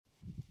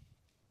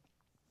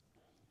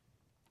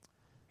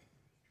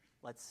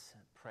Let's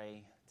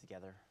pray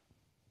together.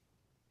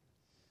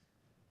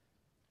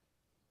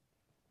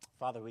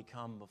 Father, we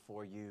come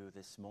before you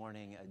this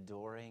morning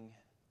adoring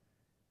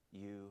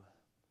you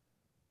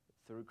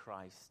through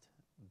Christ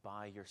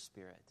by your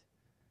Spirit.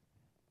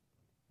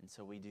 And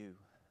so we do.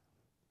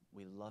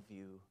 We love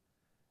you,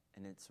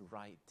 and it's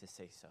right to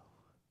say so.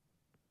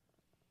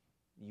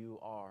 You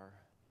are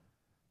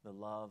the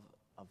love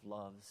of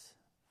loves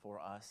for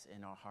us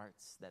in our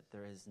hearts, that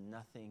there is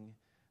nothing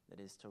that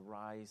is to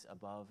rise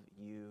above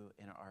you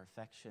in our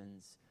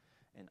affections,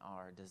 in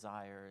our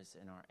desires,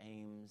 in our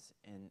aims,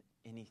 in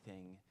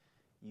anything.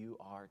 You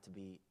are to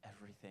be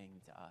everything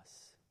to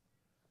us.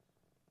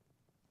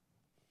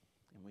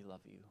 And we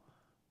love you.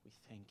 We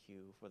thank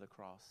you for the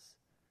cross.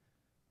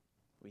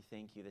 We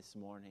thank you this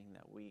morning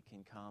that we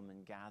can come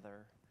and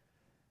gather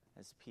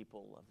as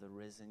people of the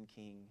risen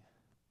King.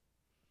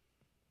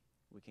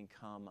 We can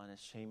come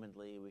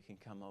unashamedly, we can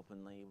come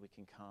openly, we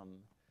can come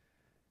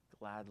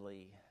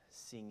gladly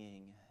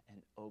singing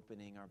and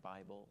opening our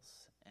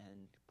Bibles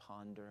and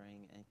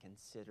pondering and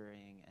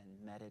considering and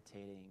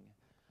meditating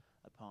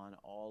upon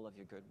all of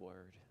your good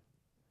word.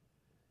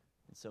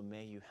 And so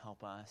may you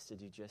help us to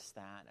do just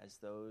that as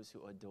those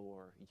who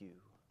adore you,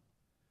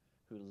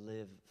 who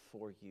live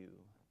for you.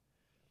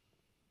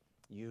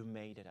 You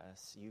made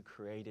us, you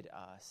created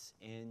us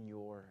in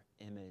your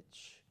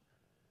image,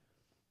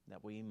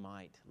 that we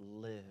might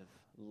live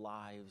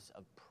lives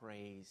of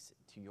praise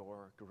to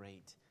your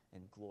great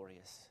and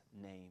glorious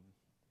name.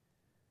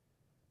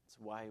 It's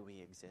why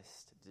we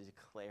exist, to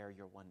declare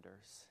your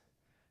wonders,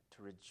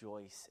 to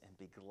rejoice and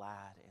be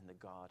glad in the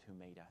God who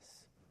made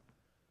us,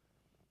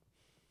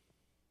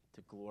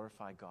 to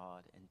glorify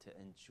God and to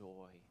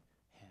enjoy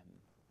him.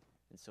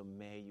 And so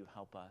may you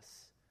help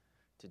us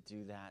to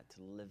do that,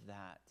 to live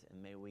that,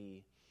 and may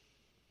we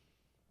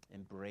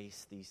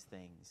embrace these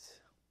things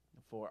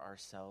for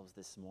ourselves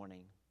this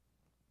morning,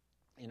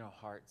 in our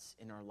hearts,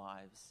 in our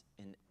lives,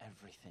 in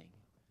everything.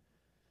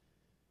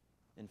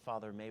 And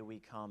Father, may we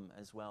come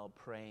as well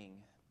praying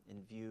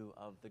in view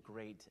of the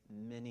great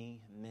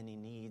many, many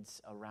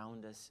needs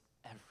around us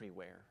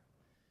everywhere.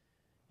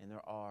 And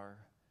there are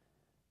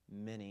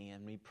many,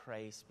 and we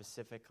pray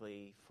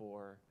specifically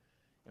for,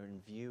 or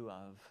in view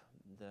of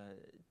the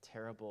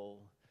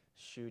terrible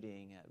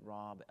shooting at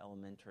Robb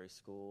Elementary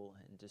School,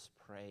 and just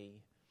pray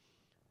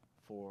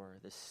for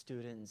the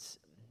students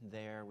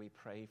there. We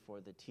pray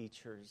for the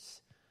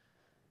teachers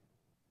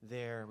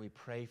there. We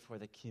pray for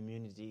the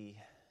community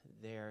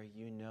there.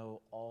 You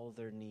know all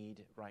their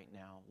need right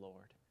now,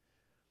 Lord.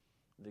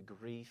 The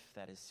grief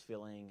that is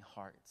filling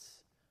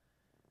hearts,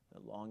 the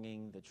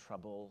longing, the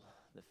trouble,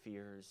 the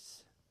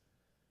fears,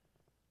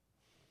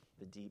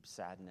 the deep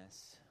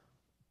sadness,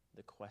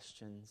 the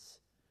questions.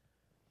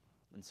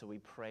 And so we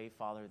pray,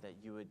 Father, that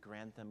you would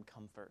grant them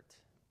comfort,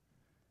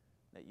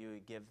 that you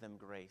would give them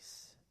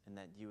grace, and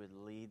that you would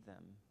lead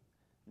them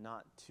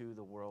not to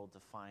the world to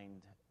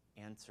find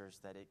answers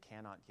that it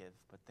cannot give,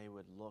 but they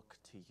would look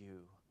to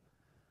you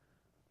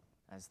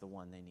as the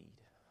one they need.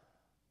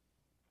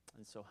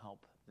 And so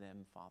help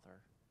them,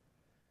 Father.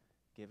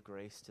 Give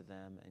grace to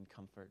them and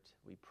comfort,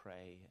 we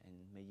pray. And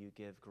may you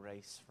give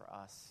grace for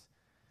us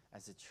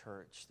as a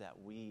church, that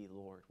we,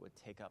 Lord, would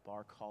take up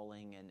our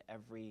calling in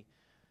every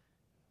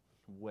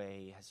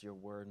way as your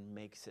word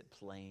makes it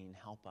plain.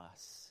 Help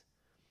us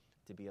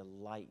to be a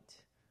light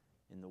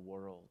in the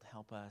world.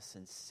 Help us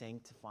and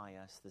sanctify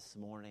us this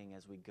morning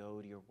as we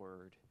go to your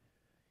word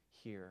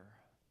here.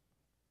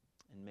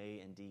 And may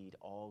indeed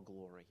all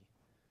glory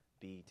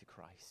be to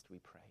Christ, we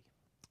pray.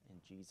 In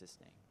Jesus'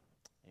 name,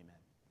 amen.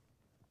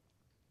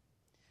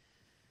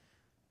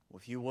 Well,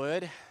 if you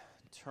would,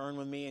 turn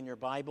with me in your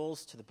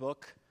Bibles to the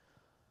book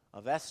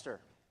of Esther.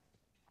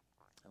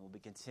 And we'll be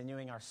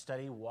continuing our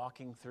study,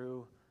 walking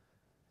through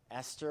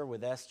Esther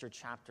with Esther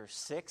chapter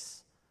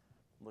 6,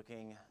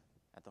 looking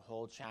at the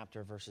whole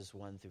chapter, verses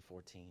 1 through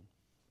 14.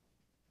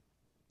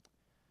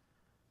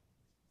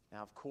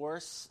 Now, of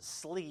course,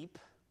 sleep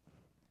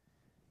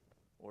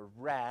or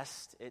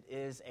rest, it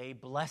is a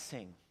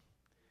blessing.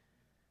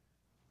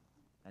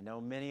 I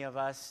know many of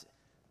us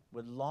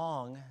would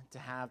long to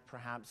have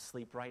perhaps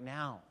sleep right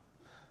now.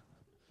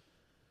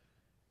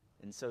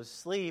 And so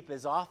sleep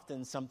is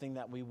often something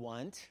that we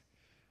want,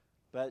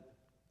 but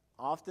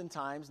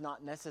oftentimes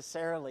not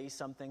necessarily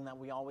something that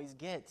we always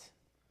get.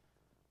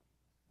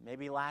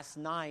 Maybe last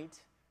night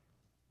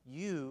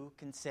you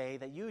can say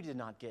that you did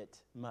not get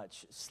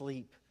much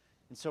sleep.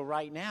 And so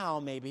right now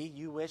maybe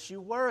you wish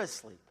you were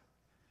asleep.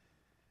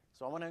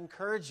 So I want to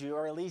encourage you,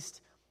 or at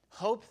least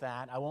hope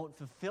that I won't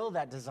fulfill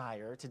that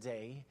desire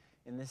today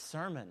in this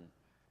sermon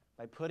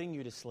by putting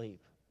you to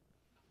sleep.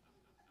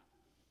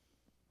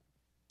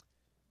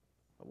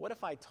 But what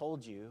if I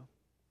told you,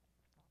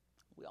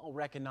 we all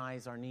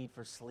recognize our need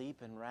for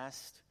sleep and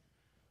rest,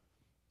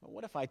 but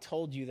what if I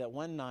told you that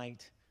one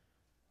night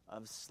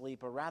of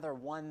sleep, or rather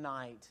one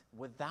night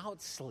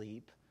without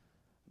sleep,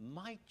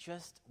 might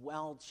just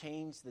well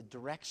change the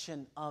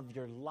direction of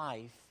your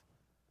life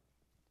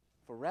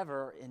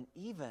forever, and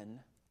even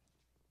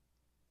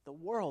the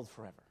world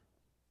forever?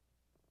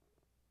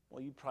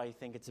 Well, you probably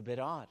think it's a bit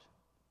odd.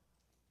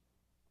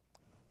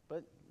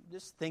 But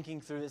just thinking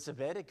through this a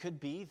bit, it could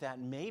be that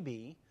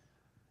maybe,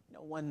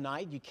 one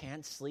night you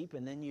can't sleep,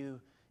 and then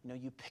you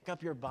pick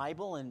up your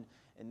Bible, and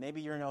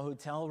maybe you're in a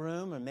hotel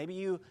room, or maybe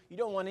you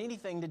don't want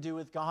anything to do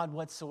with God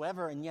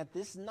whatsoever, and yet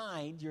this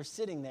night you're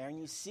sitting there and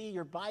you see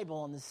your Bible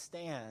on the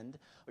stand,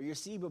 or you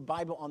see a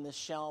Bible on the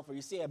shelf, or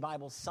you see a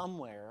Bible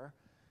somewhere,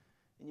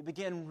 and you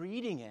begin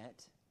reading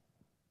it,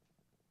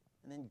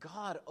 and then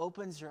God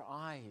opens your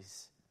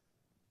eyes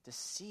to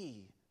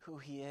see who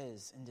He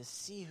is and to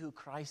see who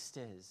Christ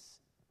is,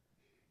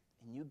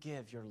 and you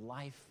give your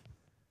life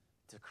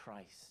to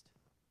Christ,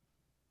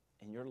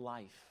 and your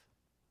life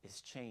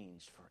is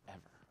changed forever.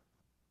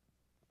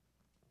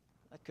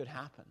 That could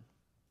happen.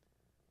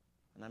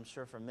 And I'm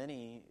sure for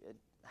many it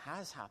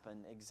has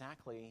happened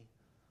exactly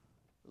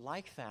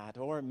like that.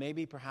 Or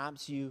maybe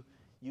perhaps you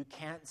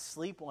can't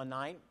sleep one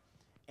night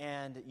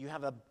and you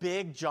have a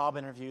big job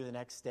interview the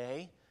next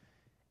day,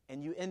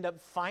 and you end up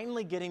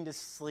finally getting to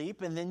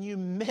sleep, and then you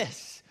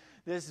miss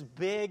this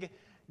big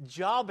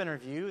job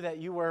interview that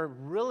you were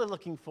really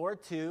looking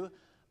forward to.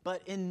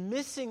 But in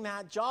missing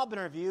that job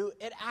interview,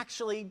 it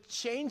actually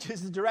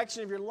changes the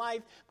direction of your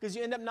life, because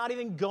you end up not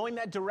even going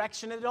that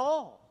direction at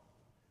all.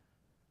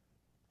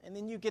 And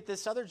then you get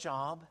this other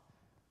job,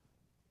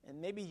 and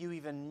maybe you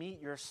even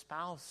meet your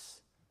spouse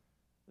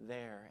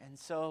there. And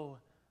so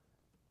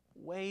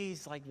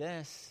ways like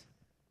this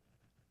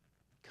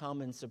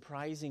come in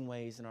surprising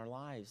ways in our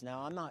lives.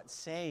 Now, I'm not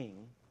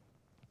saying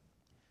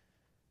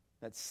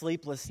that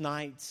sleepless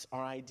nights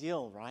are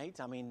ideal, right?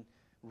 I mean,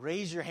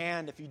 raise your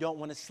hand if you don't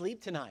want to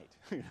sleep tonight.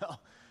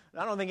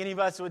 I don't think any of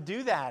us would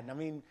do that. I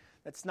mean,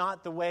 that's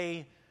not the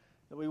way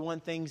that we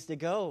want things to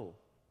go.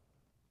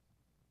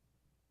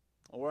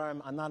 Or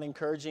I'm not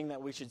encouraging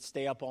that we should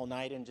stay up all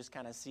night and just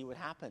kind of see what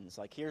happens.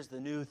 Like, here's the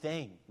new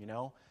thing, You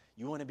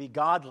want to be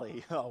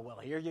godly. Oh, well,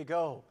 here you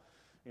go.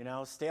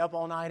 Stay up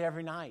all night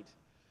every night.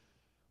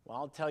 Well,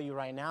 I'll tell you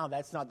right now,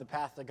 that's not the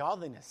path to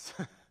godliness.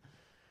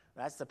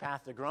 That's the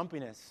path to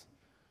grumpiness.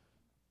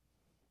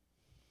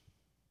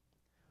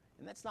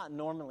 And that's not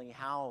normally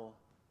how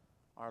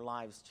our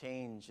lives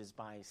change, is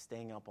by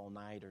staying up all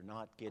night or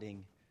not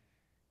getting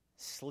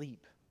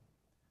sleep.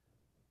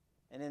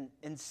 And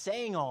in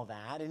saying all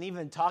that, and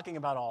even talking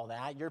about all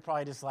that, you're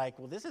probably just like,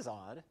 well, this is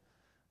odd.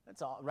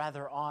 That's a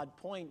rather odd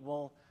point.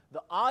 Well,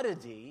 the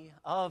oddity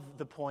of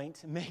the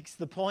point makes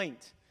the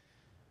point.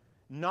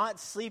 Not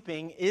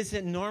sleeping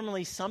isn't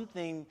normally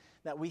something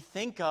that we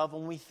think of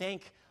when we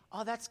think,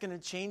 oh, that's going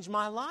to change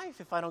my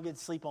life if I don't get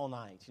sleep all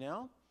night,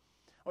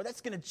 Or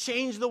that's going to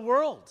change the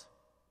world.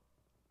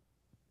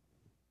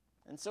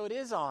 And so it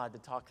is odd to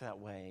talk that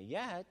way.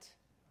 Yet,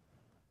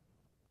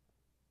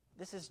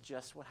 this is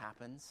just what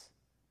happens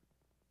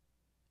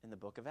in the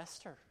book of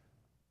Esther.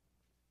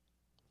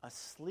 A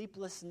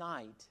sleepless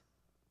night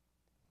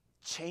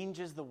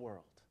changes the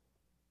world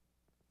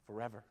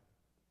forever.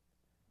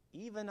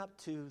 Even up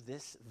to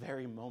this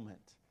very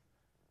moment,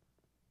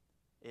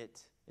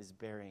 it is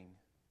bearing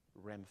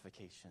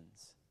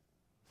ramifications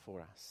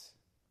for us.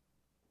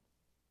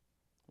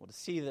 Well, to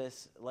see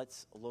this,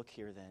 let's look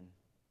here then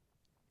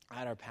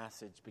at our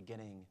passage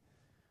beginning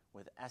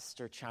with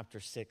Esther chapter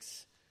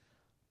 6,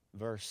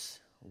 verse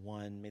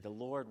 1. May the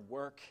Lord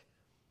work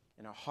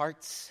in our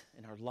hearts,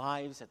 in our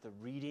lives, at the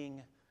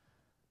reading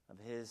of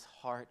His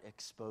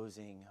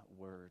heart-exposing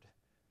word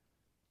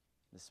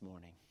this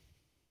morning.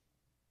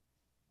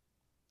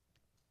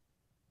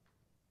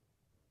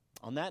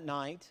 On that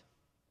night,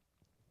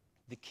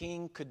 the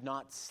king could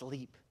not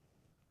sleep,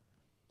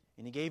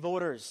 and he gave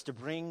orders to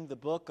bring the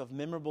book of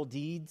memorable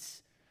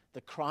deeds, the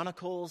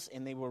chronicles,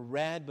 and they were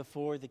read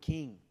before the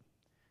king.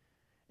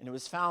 And it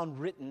was found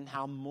written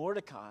how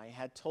Mordecai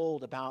had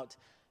told about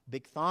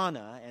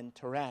Bigthana and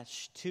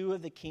Teresh, two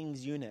of the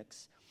king's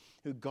eunuchs,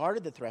 who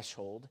guarded the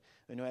threshold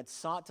and who had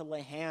sought to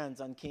lay hands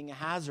on King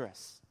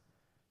Ahasuerus.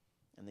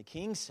 And the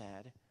king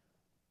said,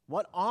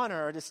 "What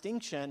honor or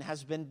distinction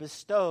has been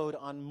bestowed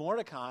on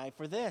Mordecai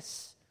for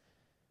this?"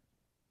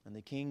 And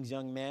the king's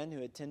young men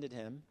who attended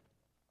him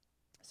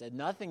said,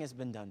 "Nothing has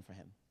been done for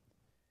him."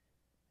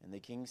 And the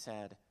king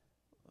said,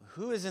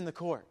 "Who is in the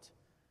court?"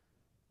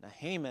 Now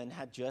Haman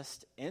had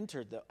just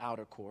entered the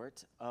outer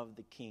court of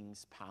the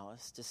king's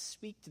palace to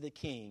speak to the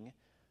king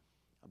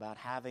about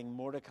having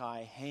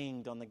Mordecai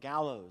hanged on the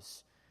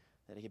gallows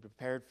that he had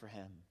prepared for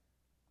him.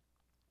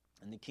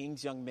 And the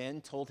king's young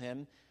men told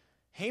him,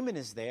 "Haman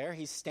is there.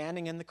 He's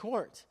standing in the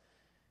court."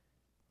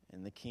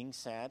 And the king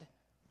said,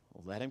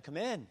 "Well, let him come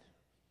in."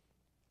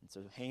 And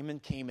so Haman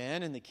came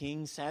in, and the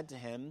king said to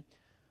him,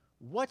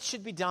 "What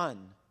should be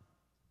done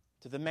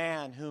to the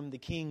man whom the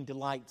king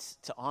delights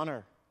to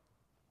honor?"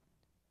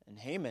 And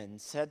Haman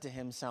said to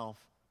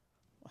himself,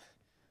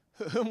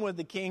 "Whom would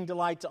the king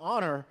delight to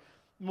honor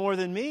more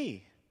than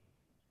me?"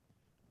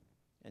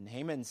 And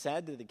Haman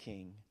said to the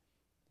king,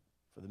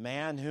 "For the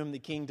man whom the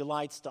king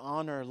delights to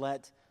honor,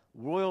 let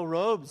royal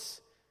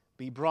robes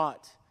be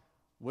brought,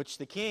 which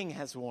the king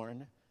has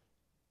worn,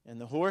 and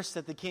the horse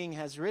that the king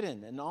has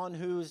ridden, and on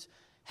whose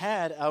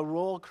head a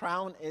royal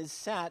crown is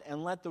set,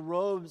 and let the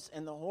robes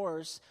and the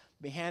horse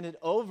be handed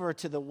over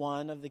to the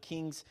one of the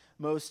king's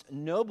most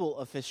noble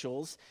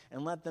officials,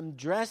 and let them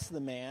dress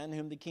the man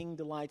whom the king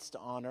delights to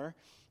honor,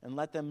 and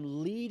let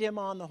them lead him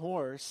on the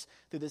horse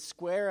through the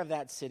square of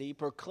that city,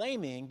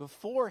 proclaiming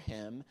before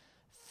him,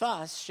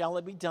 thus shall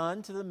it be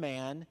done to the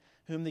man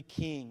whom the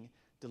king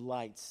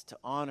delights to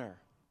honor.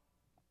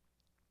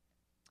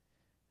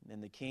 And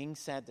then the king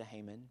said to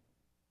Haman,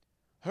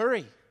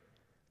 hurry,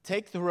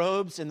 take the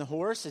robes and the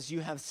horse, as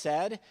you have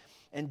said,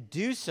 and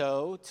do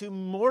so to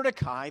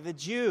Mordecai the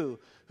Jew,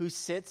 who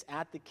sits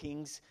at the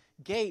king's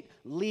gate.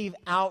 Leave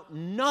out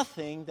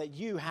nothing that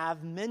you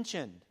have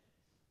mentioned.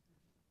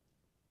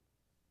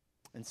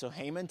 And so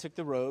Haman took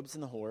the robes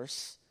and the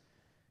horse,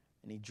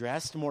 and he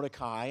dressed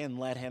Mordecai and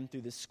led him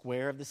through the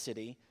square of the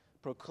city,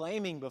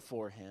 proclaiming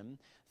before him,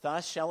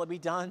 thus shall it be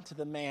done to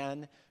the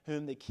man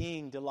whom the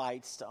king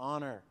delights to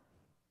honor.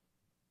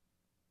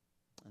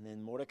 And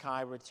then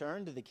Mordecai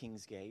returned to the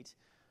king's gate,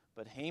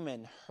 but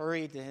Haman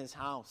hurried to his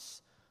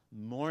house,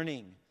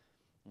 mourning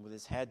and with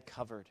his head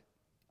covered.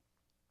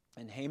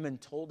 And Haman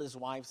told his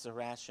wife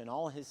Zeresh and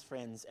all his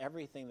friends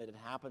everything that had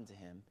happened to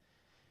him.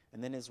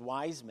 And then his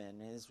wise men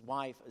and his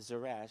wife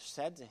Zeresh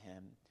said to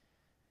him,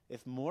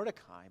 if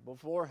Mordecai,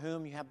 before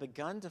whom you have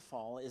begun to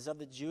fall, is of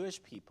the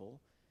Jewish people,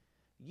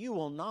 you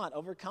will not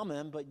overcome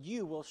him, but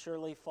you will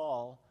surely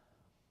fall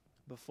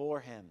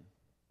before him.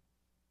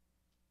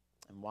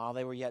 And while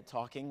they were yet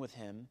talking with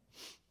him,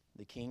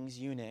 the king's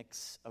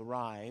eunuchs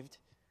arrived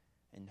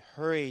and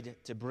hurried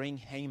to bring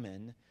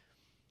Haman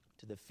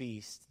to the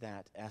feast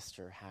that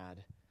Esther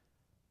had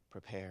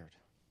prepared.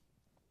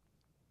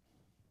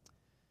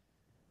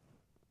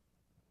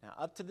 Now,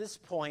 up to this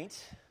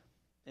point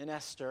in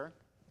Esther,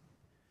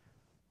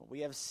 what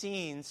we have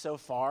seen so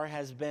far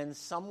has been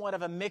somewhat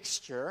of a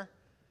mixture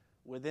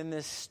within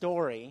this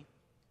story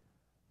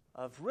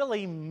of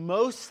really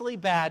mostly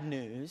bad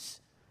news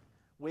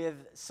with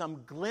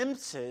some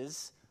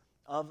glimpses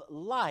of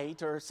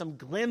light or some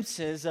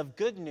glimpses of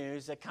good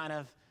news that kind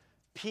of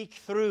peek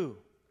through.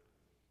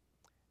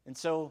 And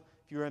so,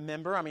 if you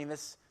remember,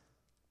 this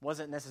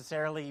wasn't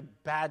necessarily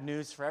bad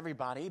news for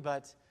everybody,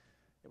 but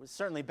it was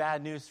certainly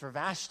bad news for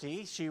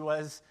Vashti. She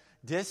was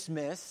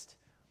dismissed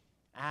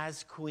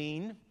as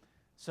queen,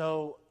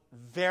 so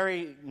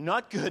very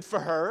not good for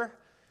her.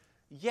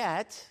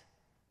 Yet,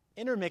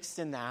 intermixed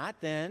in that,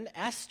 then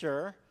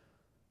Esther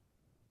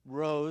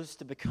rose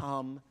to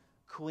become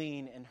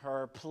queen in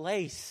her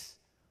place.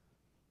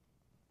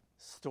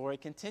 Story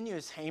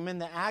continues. Haman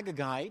the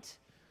Agagite,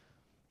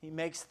 he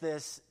makes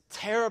this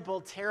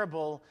terrible,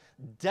 terrible,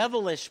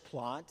 devilish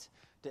plot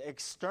to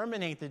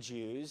exterminate the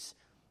Jews.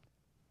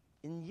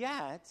 And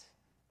yet,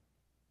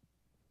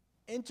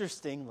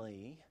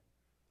 interestingly,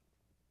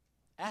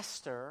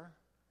 Esther,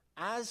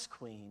 as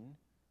queen,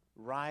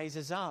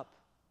 rises up.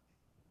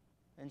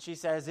 And she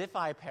says, if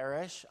I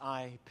perish,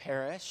 I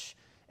perish.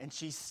 And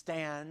she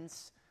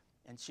stands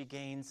and she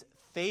gains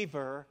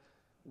favor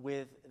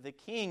with the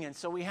king. And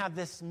so we have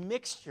this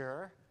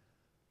mixture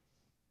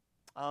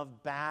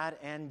of bad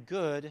and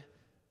good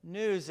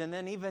news. And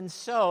then even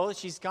so,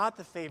 she's got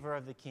the favor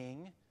of the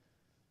king.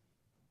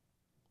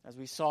 As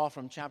we saw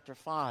from chapter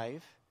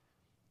 5,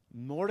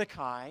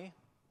 Mordecai,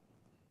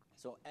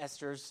 so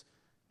Esther's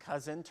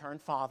cousin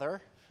turned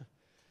father,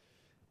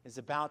 is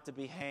about to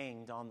be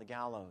hanged on the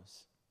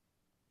gallows.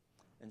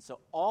 And so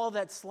all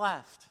that's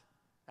left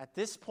at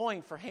this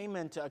point for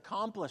Haman to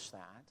accomplish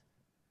that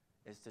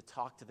is to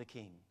talk to the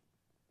king,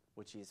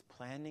 which he is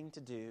planning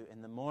to do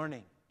in the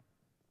morning,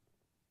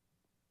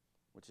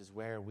 which is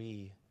where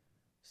we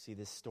see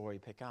this story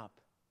pick up.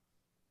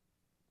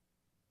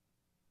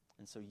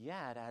 And so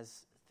yet,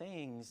 as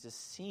things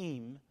just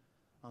seem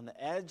on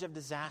the edge of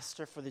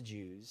disaster for the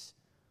Jews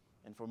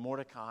and for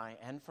Mordecai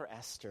and for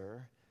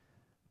Esther,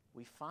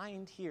 we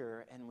find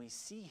here and we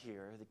see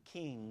here the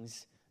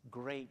king's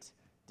great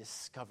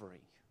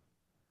discovery.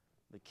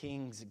 The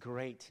king's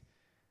great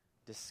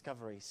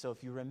discovery. So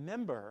if you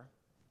remember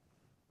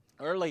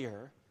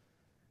earlier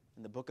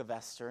in the book of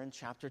Esther in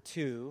chapter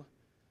 2,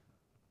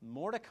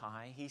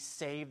 Mordecai, he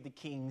saved the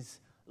king's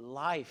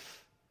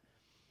life.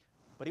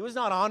 But he was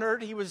not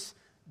honored. He was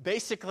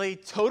basically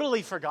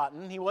totally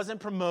forgotten. He wasn't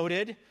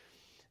promoted.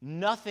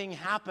 Nothing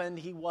happened.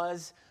 He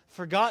was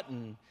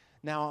forgotten.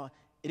 Now,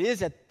 it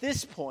is at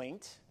this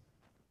point,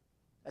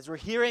 as we're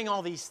hearing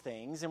all these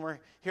things and we're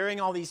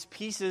hearing all these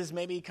pieces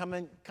maybe come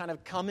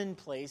in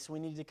place, we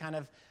need to kind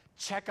of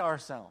check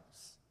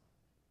ourselves.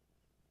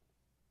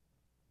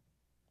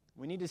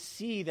 We need to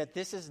see that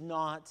this is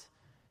not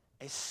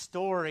a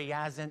story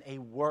as in a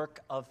work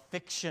of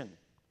fiction.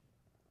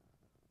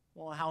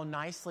 Well, how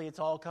nicely it's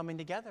all coming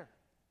together,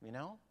 you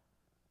know?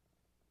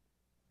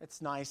 It's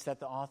nice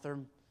that the author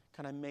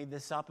kind of made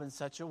this up in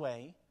such a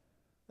way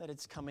that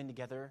it's coming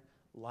together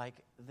like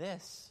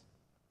this.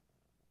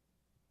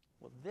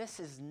 Well, this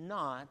is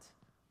not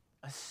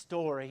a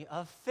story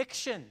of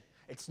fiction.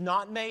 It's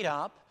not made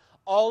up.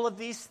 All of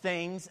these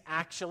things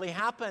actually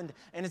happened.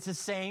 And it's the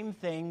same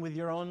thing with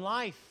your own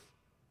life.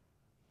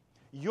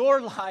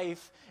 Your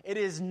life, it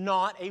is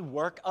not a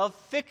work of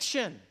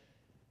fiction.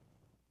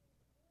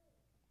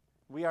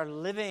 We are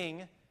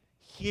living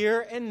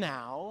here and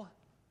now.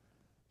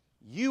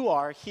 You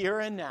are here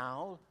and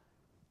now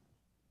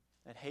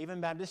at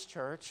Haven Baptist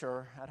Church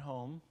or at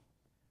home,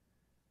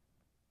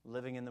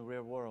 living in the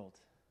real world.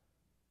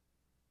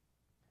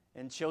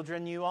 And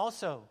children, you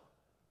also.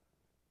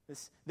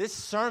 This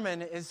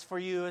sermon is for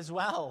you as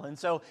well. And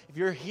so if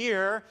you're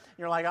here,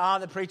 you're like,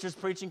 the preacher's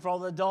preaching for all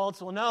the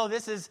adults. Well, no,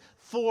 this is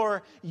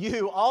for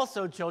you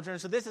also, children.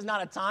 So this is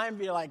not a time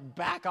for you to like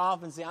back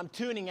off and say, I'm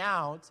tuning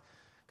out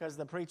because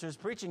the preacher's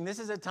preaching. This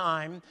is a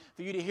time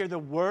for you to hear the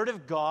Word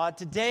of God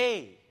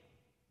today.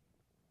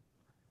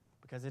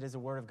 Because it is a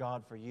Word of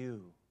God for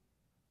you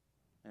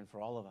and for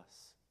all of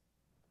us.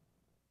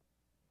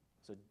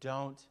 So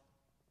don't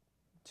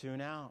tune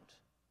out.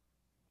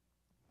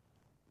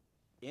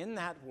 In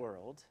that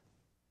world,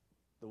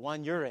 the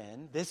one you're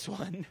in, this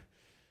one,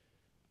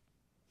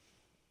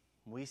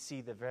 we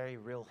see the very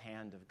real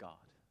hand of God.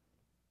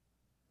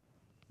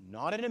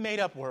 Not in a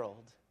made-up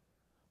world,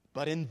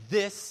 but in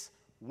this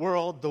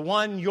world, the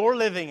one you're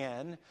living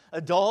in,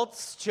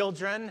 adults,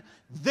 children,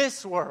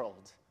 this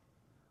world,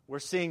 we're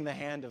seeing the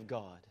hand of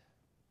God.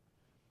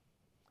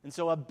 And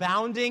so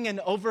abounding and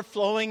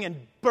overflowing and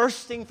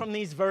bursting from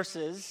these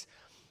verses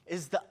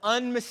is the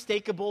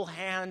unmistakable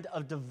hand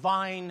of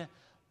divine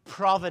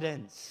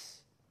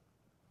providence.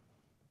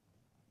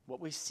 What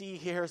we see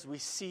here is we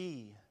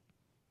see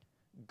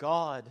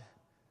God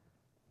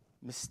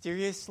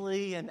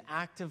mysteriously and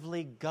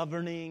actively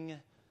governing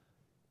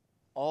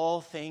all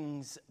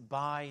things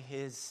by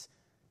His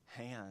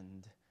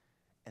hand.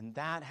 And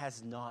that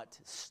has not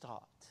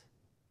stopped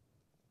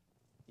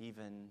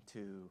even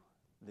to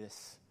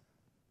this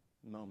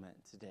moment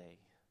today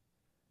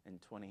in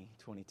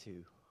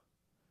 2022.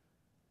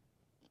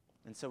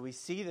 And so we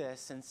see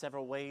this in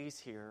several ways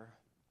here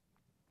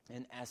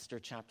in Esther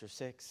chapter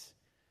 6.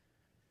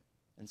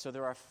 And so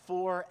there are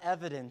 4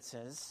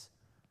 evidences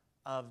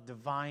of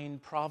divine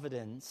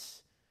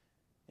providence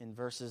in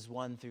verses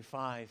 1 through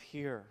 5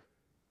 here.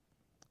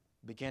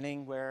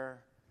 Beginning with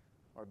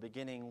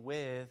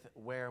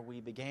where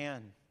we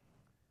began.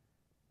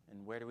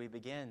 And where do we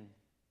begin?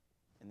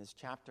 In this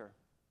chapter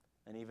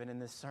and even in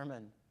this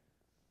sermon.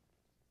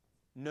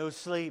 No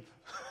sleep,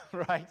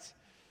 right?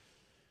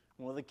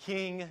 Well, the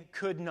king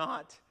could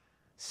not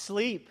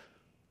sleep.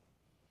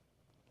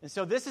 And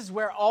so this is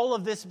where all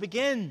of this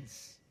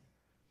begins.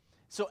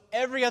 So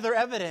every other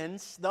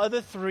evidence, the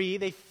other 3,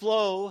 they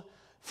flow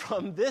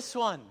from this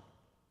one.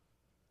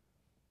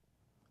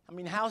 I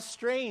mean, how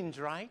strange,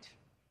 right?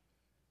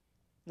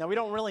 Now, we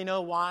don't really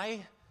know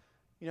why.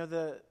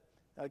 The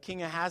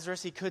king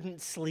Ahasuerus, he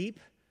couldn't sleep.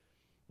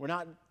 We're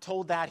not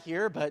told that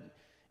here, but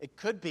it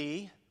could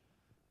be,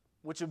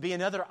 which would be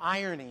another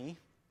irony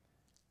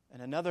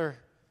and another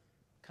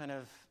kind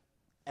of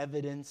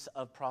evidence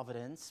of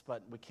providence,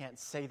 but we can't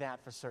say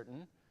that for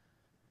certain.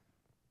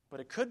 But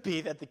it could be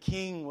that the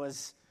king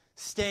was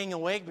staying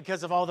awake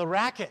because of all the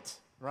racket,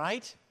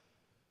 right?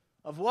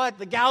 Of what?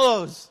 The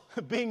gallows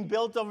being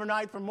built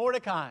overnight for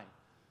Mordecai.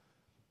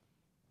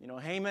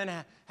 Haman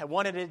had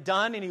wanted it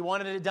done, and he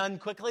wanted it done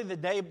quickly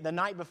the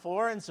night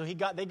before, and so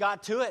they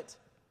got to it,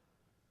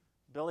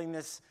 building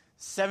this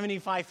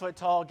 75-foot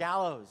tall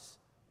gallows.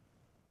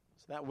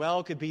 So that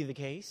well could be the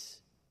case.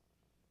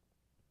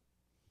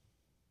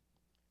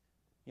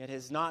 Yet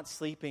his not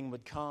sleeping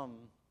would come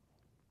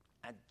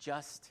at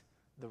just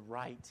the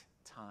right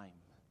time.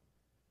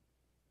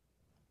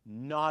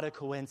 Not a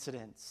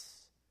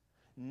coincidence,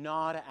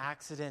 not an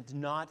accident,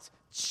 not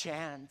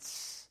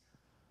chance.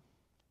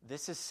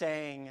 This is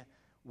saying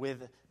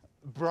with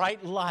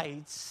bright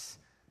lights,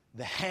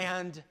 the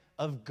hand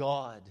of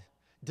God,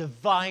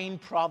 divine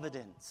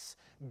providence.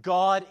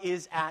 God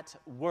is at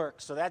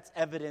work. So that's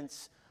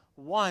evidence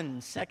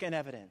 1. Second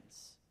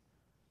evidence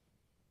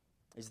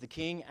is the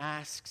king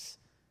asks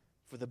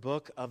for the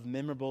book of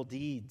memorable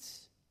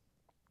deeds.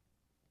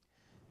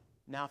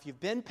 Now, if you've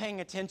been paying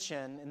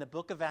attention in the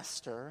book of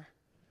Esther,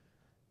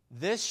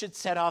 this should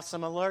set off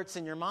some alerts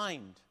in your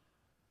mind,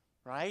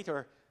 right?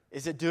 Or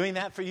is it doing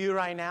that for you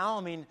right now?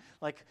 I mean,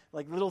 like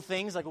little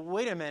things like,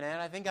 wait a minute,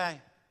 I think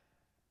I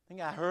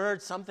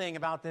heard something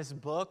about this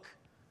book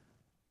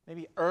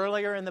maybe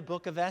earlier in the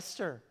book of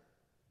Esther.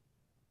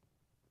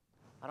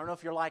 I don't know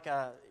if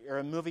you're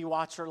a movie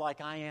watcher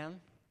like I am.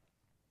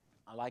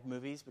 I like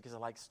movies because I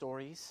like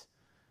stories.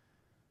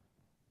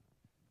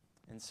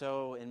 And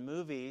so in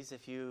movies,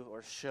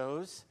 or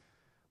shows,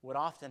 what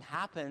often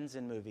happens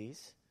in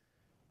movies,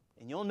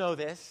 and you'll know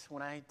this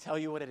when I tell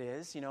you what it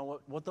is,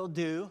 what they'll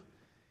do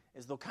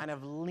is they'll kind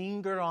of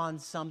linger on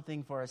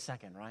something for a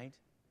second, right?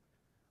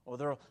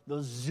 Or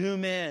they'll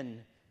zoom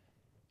in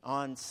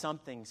on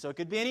something. So it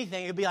could be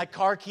anything. It could be like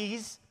car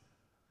keys.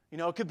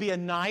 It could be a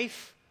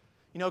knife.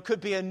 It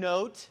could be a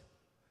note.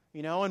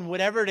 And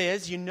whatever it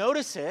is, you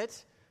notice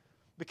it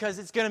because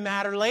it's going to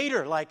matter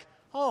later. Like,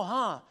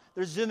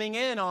 They're zooming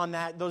in on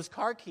those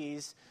car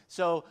keys.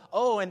 So,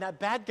 and that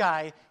bad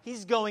guy,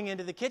 he's going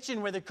into the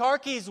kitchen where the car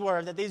keys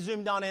were that they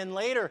zoomed on in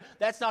later.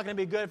 That's not going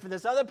to be good for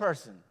this other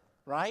person,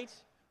 right?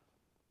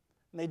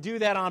 And they do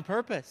that on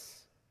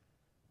purpose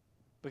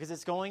because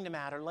it's going to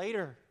matter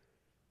later.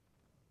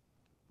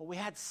 Well, we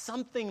had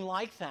something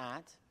like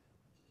that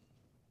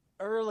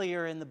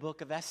earlier in the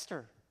book of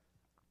Esther.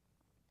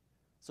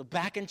 So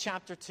back in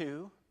chapter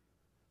 2,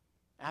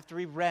 after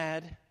we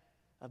read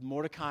of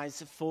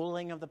Mordecai's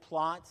foiling of the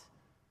plot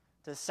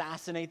to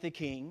assassinate the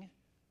king,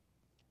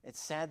 it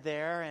said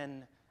there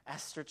in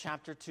Esther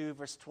chapter 2,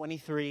 verse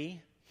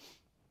 23,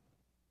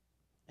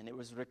 and it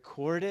was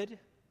recorded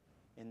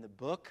in the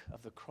book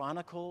of the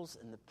Chronicles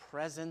in the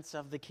presence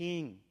of the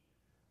king.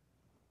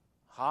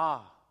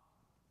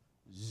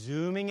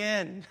 Zooming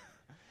in.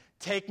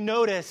 Take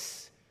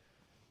notice,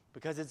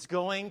 because it's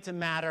going to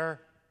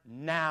matter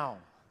now.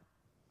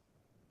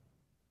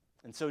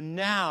 And so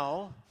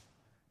now,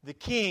 the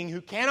king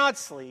who cannot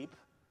sleep,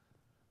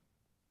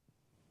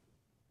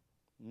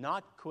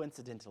 not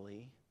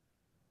coincidentally,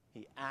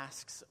 he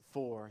asks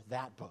for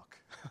that book.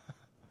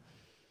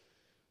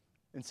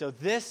 And so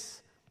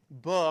this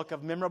book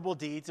of memorable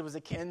deeds, it was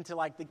akin to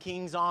like the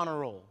king's honor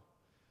roll.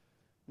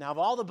 Now, of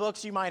all the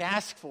books you might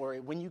ask for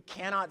when you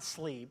cannot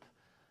sleep,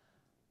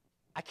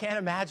 I can't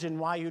imagine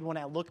why you'd want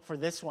to look for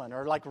this one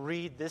or like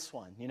read this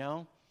one, you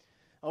know?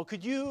 Oh,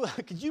 could you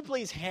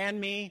please hand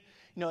me,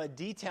 a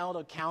detailed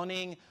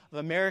accounting of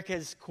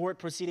America's court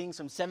proceedings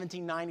from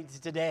 1790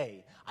 to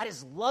today? I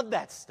just love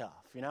that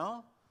stuff,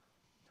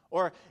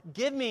 Or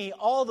give me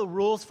all the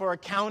rules for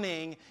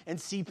accounting and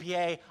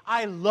CPA.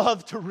 I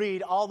love to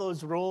read all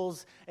those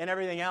rules and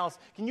everything else.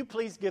 Can you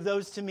please give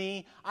those to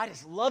me? I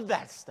just love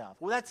that stuff.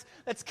 Well,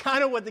 that's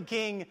kind of what the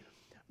king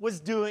was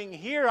doing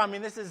here. I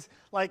mean, this is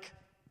like,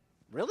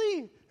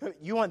 really?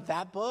 You want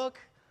that book?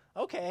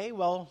 Okay,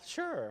 well,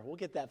 sure, we'll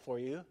get that for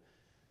you.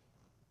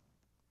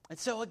 And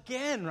so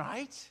again,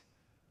 right?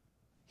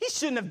 He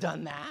shouldn't have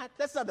done that.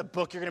 That's not the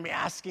book you're going to be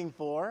asking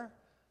for.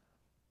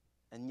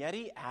 And yet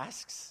he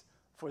asks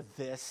for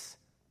this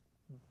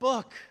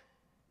book.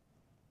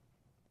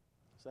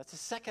 So that's the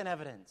second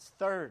evidence.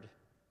 Third,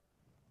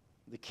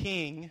 the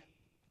king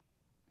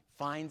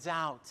finds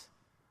out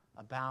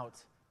about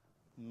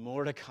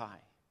Mordecai.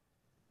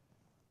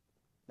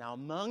 Now,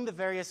 among the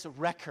various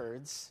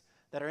records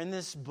that are in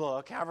this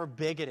book, however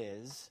big it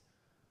is,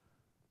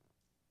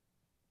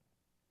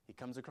 he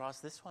comes across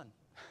this one.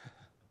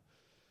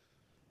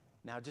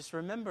 Now, just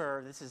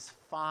remember, this is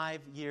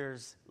 5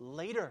 years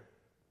later.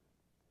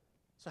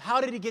 So how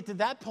did he get to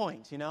that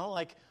point,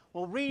 why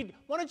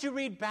don't you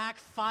read back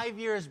 5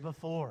 years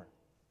before?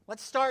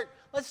 Let's start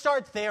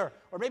there,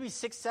 or maybe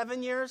 6,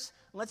 7 years,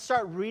 and let's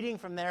start reading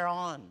from there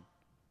on.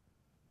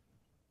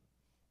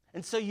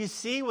 And so you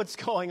see what's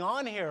going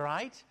on here,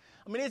 right?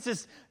 I mean, it's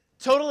just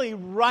totally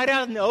right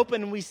out in the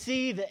open. We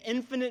see the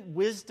infinite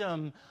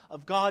wisdom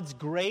of God's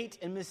great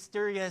and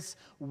mysterious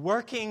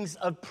workings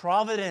of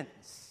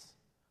providence,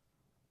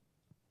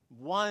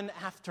 one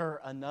after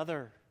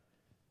another.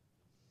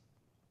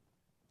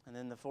 And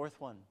then the fourth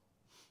one,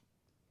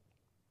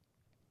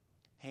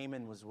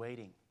 Haman was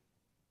waiting.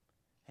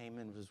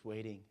 Haman was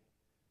waiting.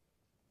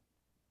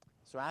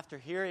 So after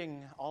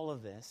hearing all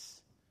of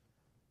this,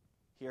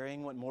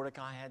 hearing what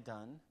Mordecai had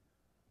done,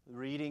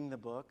 reading the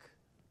book,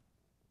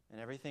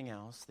 and everything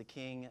else, the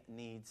king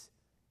needs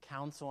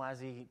counsel, as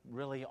he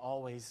really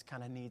always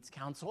kind of needs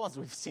counsel, as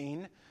we've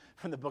seen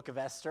from the book of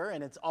Esther,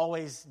 and it's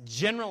always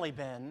generally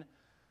been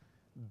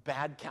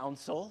bad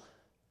counsel.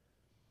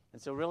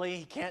 And so really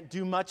he can't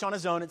do much on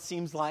his own, it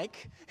seems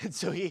like. And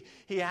so he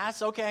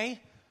asks, okay,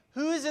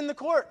 who is in the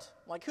court?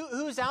 Like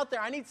who's out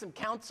there? I need some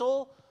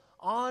counsel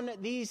on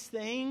these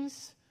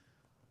things.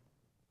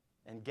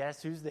 And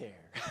guess who's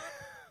there?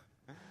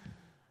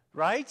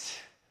 Right?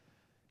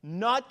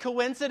 Not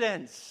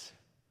coincidence.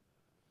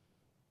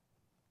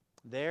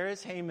 There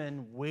is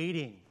Haman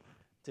waiting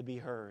to be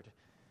heard.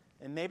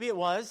 And maybe it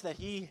was that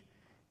he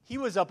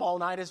was up all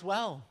night as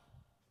well.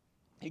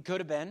 He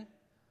could have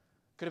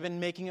been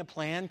making a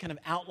plan, kind of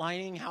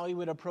outlining how he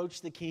would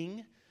approach the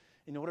king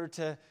in order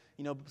to,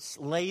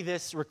 lay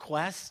this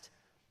request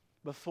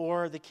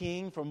before the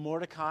king for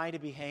Mordecai to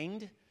be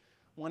hanged,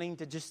 wanting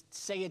to just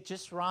say it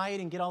just right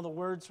and get all the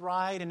words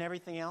right and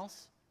everything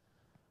else.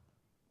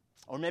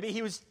 Or maybe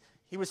he was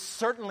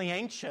certainly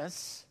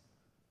anxious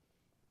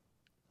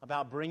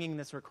about bringing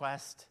this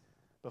request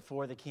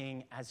before the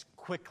king as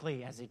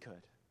quickly as he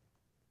could,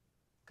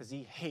 because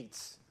he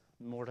hates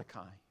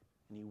Mordecai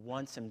and he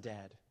wants him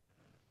dead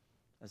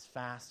as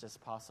fast as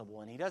possible,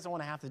 and he doesn't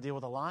want to have to deal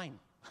with a line.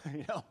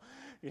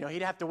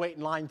 He'd have to wait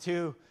in line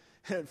too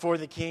for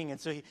the king, and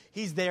so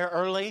he's there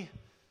early,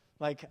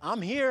 like,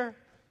 I'm here.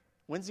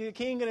 When's the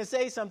king going to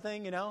say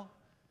something? And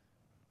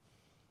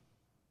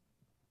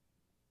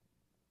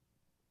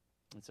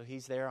so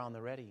he's there on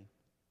the ready.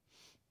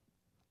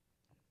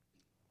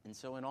 And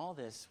so in all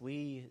this,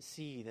 we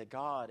see that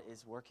God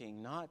is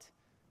working not,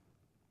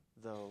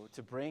 though,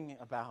 to bring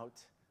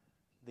about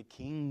the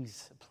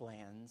king's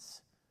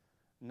plans,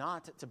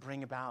 not to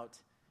bring about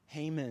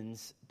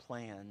Haman's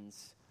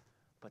plans,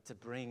 but to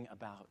bring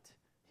about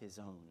his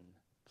own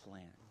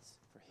plans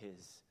for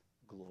his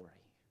glory.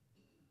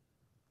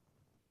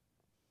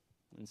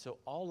 And so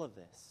all of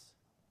this,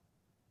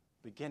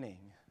 beginning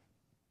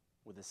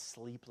with a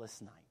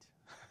sleepless night,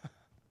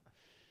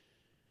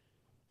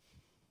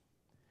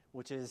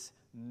 which is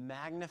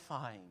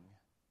magnifying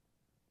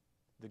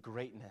the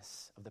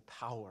greatness of the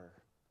power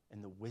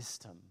and the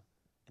wisdom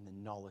and the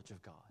knowledge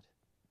of God.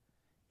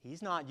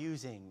 He's not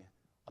using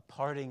a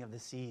parting of the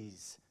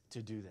seas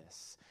to do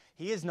this.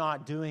 He is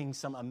not doing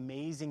some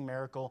amazing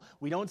miracle.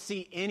 We don't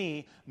see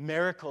any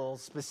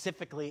miracles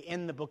specifically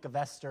in the book of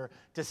Esther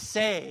to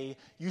say,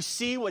 you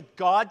see what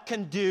God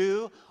can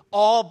do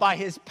all by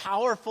his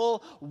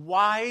powerful,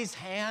 wise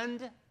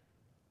hand,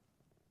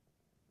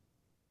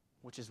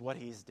 which is what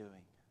he's doing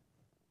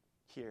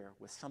here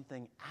with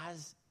something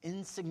as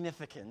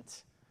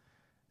insignificant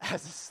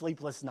as a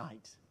sleepless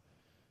night.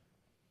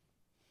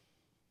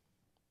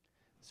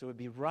 So it would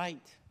be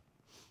right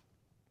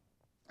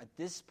at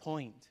this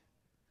point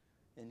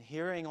in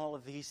hearing all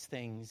of these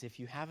things, if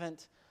you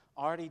haven't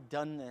already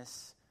done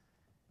this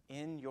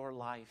in your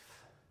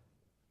life,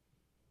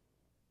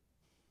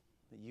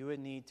 that you would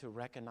need to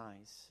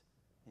recognize,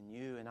 and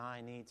you and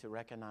I need to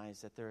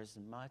recognize that there is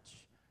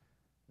much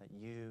that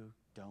you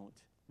don't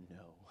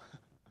know.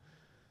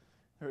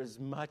 There is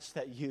much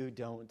that you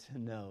don't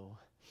know.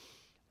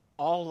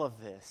 All of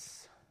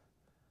this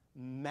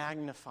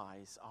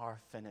magnifies our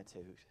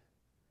finitude.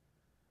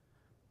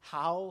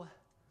 How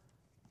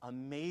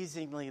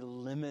amazingly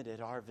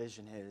limited our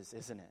vision is,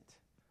 isn't it?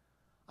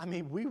 I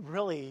mean, we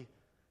really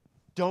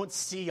don't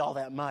see all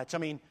that much. I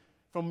mean,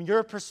 from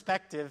your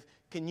perspective,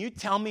 can you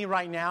tell me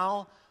right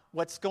now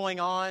what's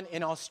going on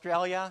in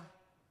Australia?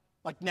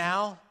 Like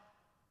now?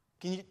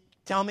 Can you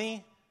tell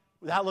me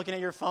without looking at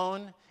your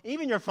phone?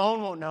 Even your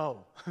phone won't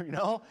know, you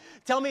know?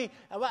 Tell me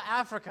about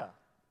Africa.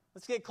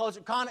 Let's get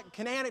closer.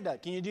 Canada,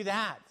 can you do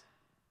that?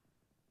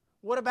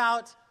 What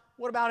about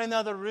in the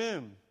other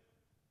room?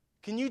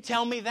 Can you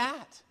tell me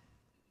that?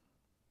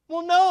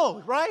 Well,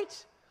 no,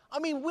 right? I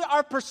mean,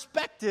 our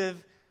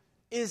perspective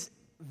is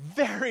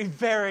very,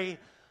 very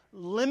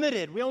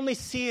limited. We only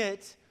see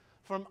it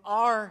from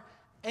our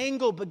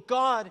angle, but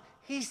God,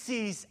 he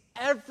sees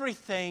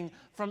everything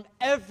from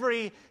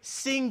every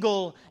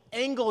single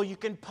angle you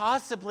can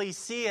possibly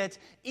see it,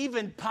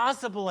 even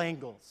possible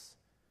angles,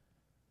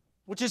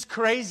 which is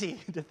crazy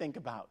to think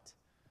about.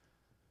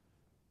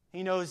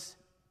 He knows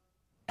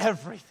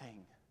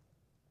everything,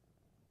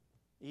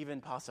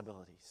 even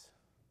possibilities.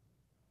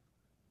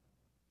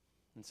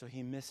 And so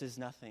he misses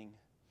nothing,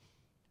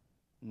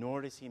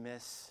 nor does he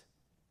miss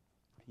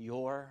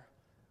your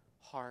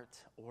heart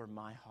or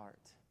my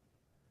heart.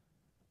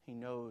 He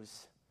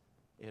knows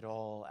it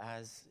all,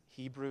 as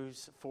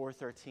Hebrews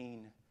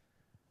 4:13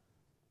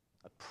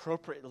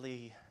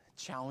 appropriately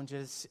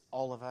challenges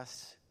all of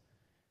us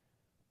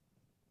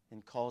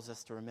and calls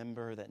us to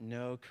remember that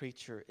no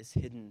creature is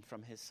hidden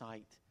from his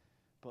sight,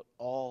 but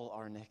all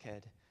are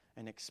naked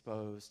and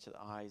exposed to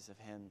the eyes of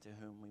him to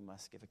whom we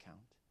must give account.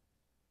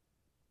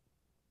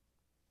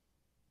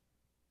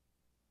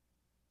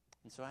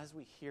 And so as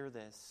we hear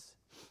this,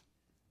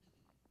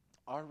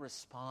 our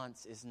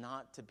response is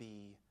not to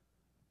be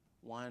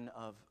one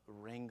of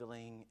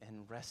wrangling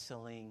and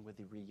wrestling with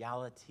the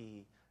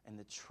reality and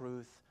the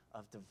truth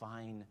of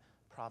divine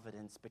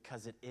providence,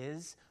 because it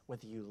is,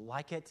 whether you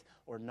like it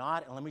or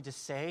not. And let me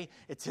just say,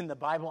 it's in the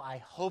Bible. I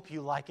hope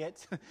you like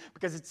it,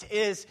 because it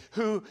is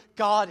who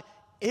God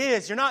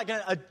is. You're not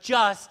going to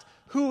adjust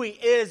who he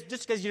is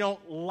just because you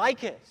don't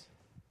like it.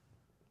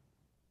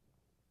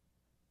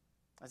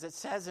 As it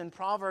says in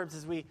Proverbs,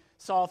 as we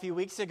saw a few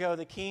weeks ago,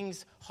 the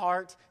king's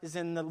heart is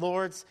in the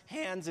Lord's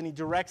hands, and he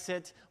directs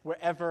it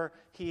wherever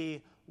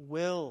he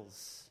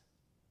wills.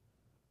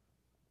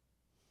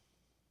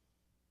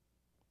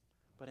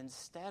 But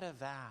instead of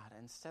that,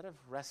 instead of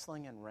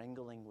wrestling and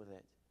wrangling with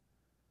it,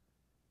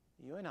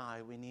 you and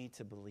I, we need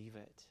to believe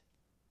it.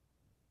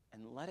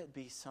 And let it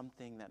be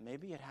something that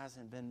maybe it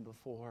hasn't been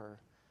before,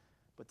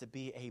 but to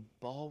be a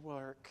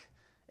bulwark,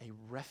 a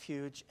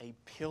refuge, a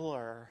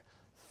pillar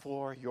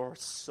for your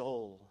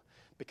soul.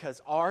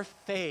 Because our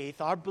faith,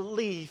 our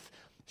belief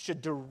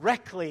should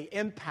directly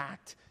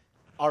impact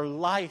our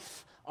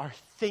life, our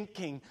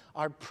thinking,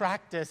 our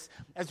practice.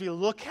 As we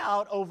look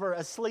out over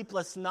a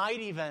sleepless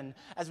night even,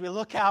 as we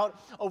look out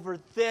over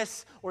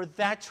this or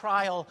that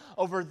trial,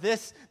 over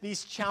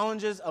these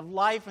challenges of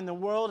life in the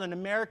world and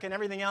America and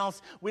everything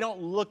else, we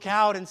don't look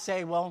out and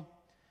say, well,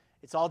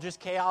 it's all just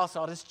chaos,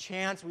 all just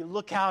chance. We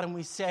look out and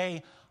we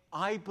say,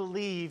 I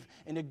believe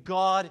in a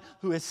God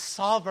who is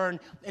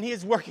sovereign, and he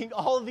is working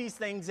all of these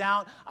things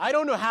out. I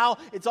don't know how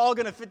it's all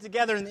going to fit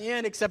together in the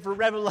end, except for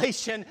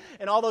Revelation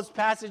and all those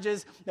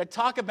passages that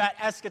talk about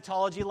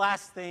eschatology,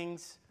 last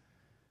things.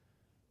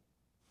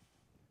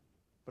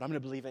 But I'm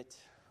going to believe it.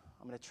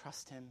 I'm going to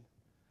trust him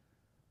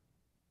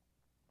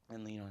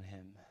and lean on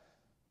him.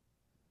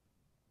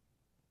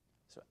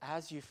 So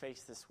as you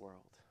face this world,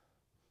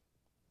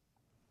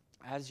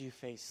 as you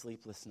face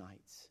sleepless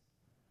nights,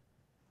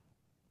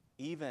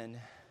 even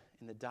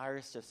in the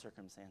direst of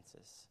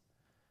circumstances,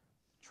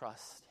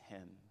 trust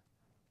him.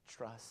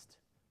 Trust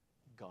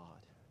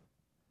God.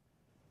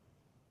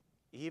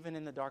 Even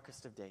in the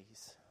darkest of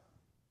days,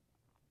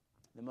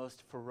 the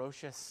most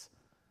ferocious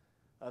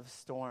of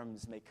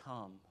storms may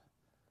come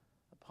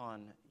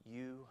upon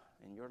you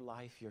and your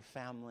life, your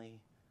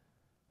family,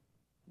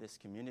 this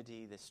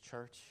community, this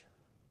church.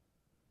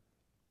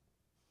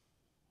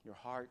 Your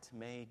heart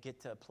may get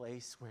to a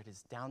place where it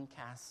is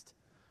downcast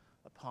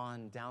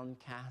upon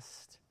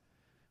downcast.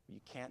 You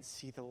can't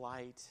see the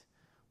light.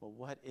 Well,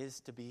 what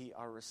is to be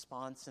our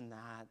response in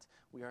that?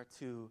 We are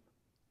to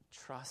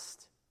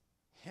trust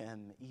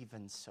him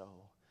even so.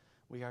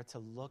 We are to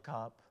look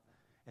up,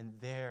 and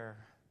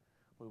there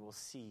we will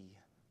see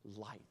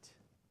light,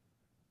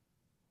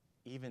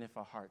 even if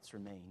our hearts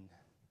remain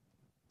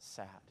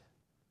sad,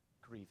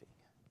 grieving,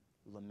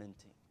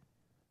 lamenting,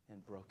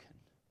 and broken.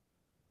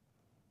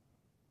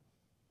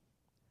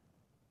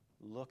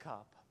 Look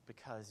up,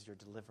 because your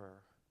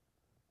deliverer,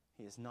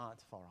 he is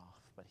not far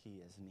off, but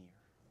he is near.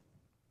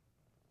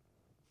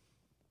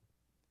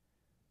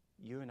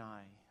 You and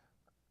I,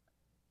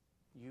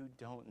 you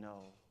don't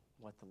know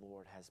what the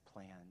Lord has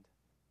planned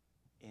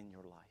in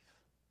your life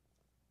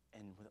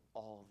and with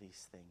all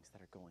these things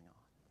that are going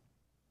on.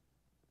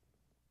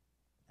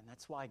 And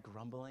that's why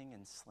grumbling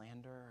and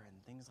slander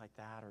and things like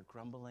that, or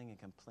grumbling and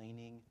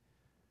complaining,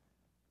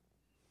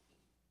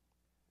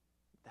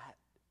 that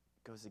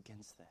goes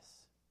against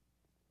this.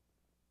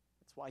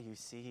 That's why you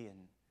see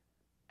in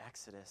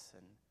Exodus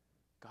and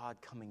God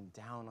coming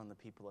down on the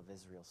people of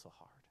Israel so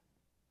hard.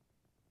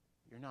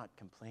 You're not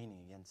complaining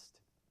against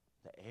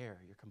the air,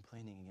 you're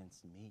complaining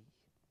against me.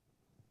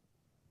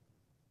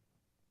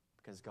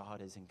 Because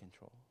God is in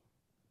control.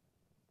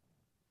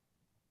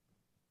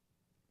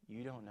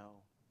 You don't know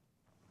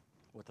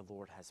what the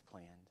Lord has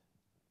planned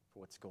for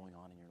what's going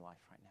on in your life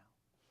right now.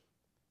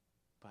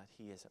 But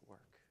he is at work.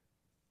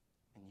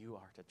 And you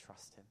are to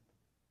trust him.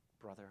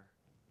 Brother,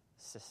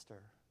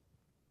 sister,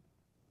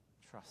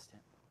 trust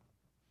him.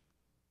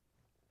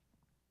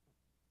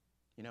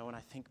 You know, when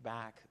I think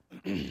back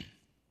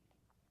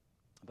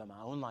about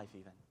my own life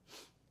even,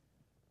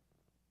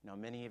 you know,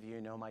 many of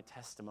you know my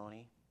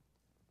testimony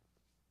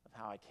of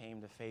how I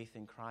came to faith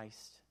in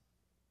Christ.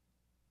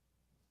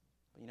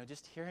 But, you know,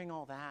 just hearing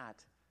all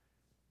that,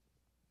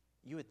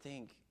 you would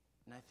think,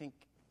 and I think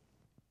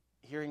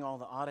hearing all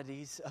the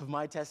oddities of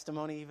my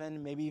testimony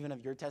even, maybe even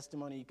of your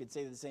testimony, you could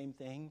say the same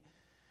thing.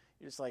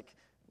 You're just like,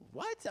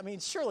 what? I mean,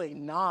 surely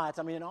not.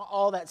 I mean,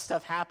 all that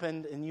stuff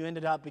happened and you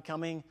ended up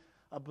becoming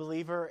a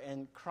believer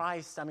in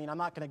Christ. I mean, I'm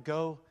not going to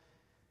go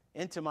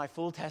into my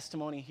full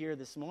testimony here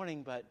this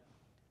morning, but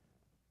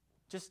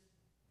just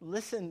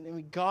listen. I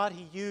mean, God,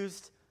 he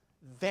used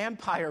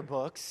vampire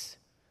books,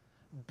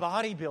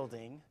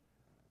 bodybuilding.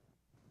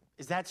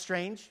 Is that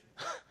strange?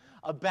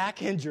 A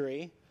back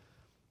injury,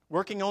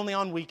 working only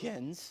on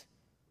weekends,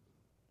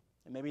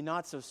 and maybe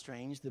not so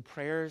strange, the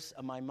prayers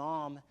of my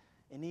mom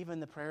and even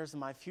the prayers of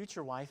my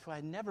future wife, who I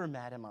had never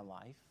met in my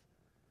life,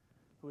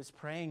 who was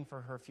praying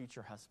for her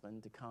future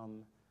husband to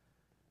come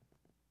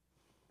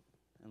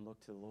and look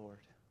to the Lord.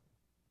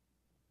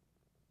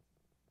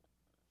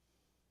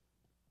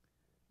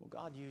 Well,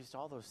 God used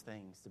all those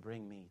things to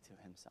bring me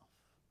to himself.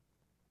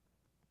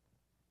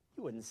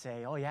 You wouldn't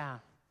say, oh yeah,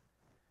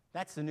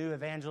 that's the new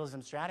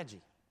evangelism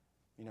strategy.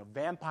 You know,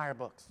 vampire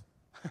books.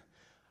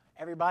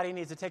 Everybody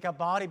needs to take up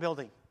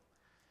bodybuilding.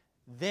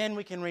 Then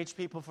we can reach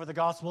people for the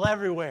gospel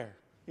everywhere,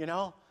 you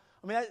know?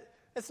 I mean,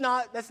 that's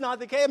not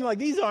the case. I'm like,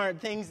 these aren't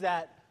things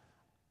that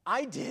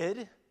I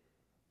did.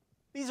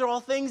 These are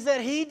all things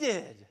that he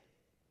did.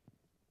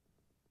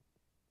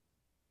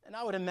 And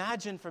I would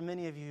imagine for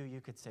many of you,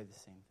 you could say the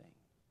same thing.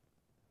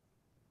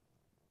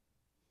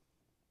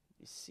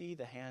 You see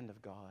the hand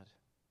of God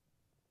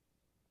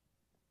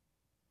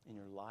in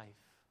your life.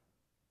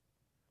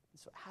 And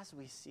so as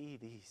we see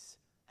these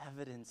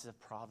evidence of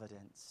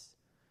providence,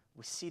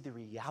 we see the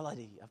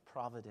reality of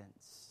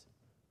providence.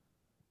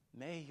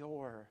 May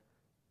your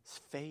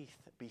faith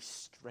be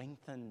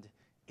strengthened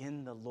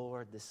in the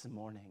Lord this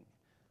morning,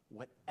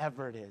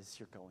 whatever it is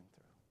you're going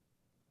through.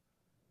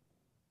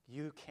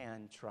 You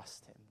can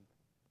trust him.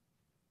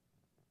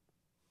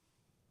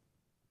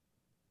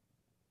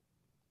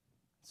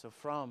 So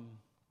from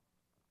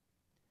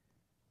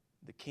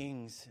the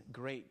king's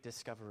great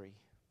discovery,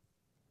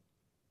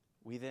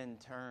 we then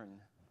turn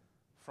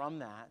from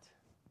that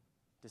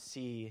to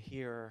see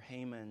here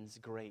Haman's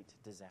great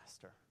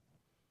disaster.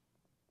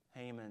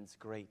 Haman's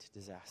great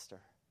disaster.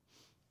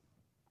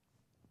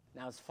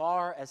 Now, as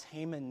far as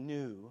Haman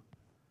knew,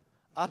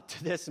 up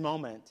to this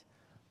moment,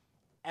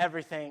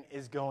 everything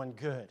is going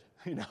good,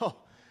 you know?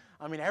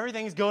 I mean,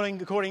 everything's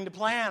going according to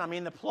plan. I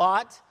mean, the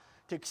plot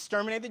to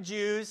exterminate the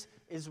Jews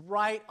is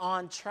right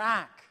on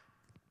track.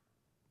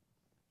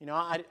 You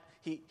know,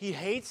 he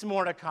hates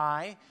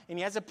Mordecai, and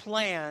he has a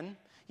plan.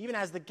 He even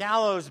has the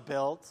gallows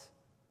built.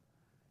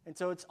 And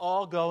so it's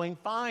all going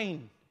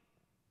fine.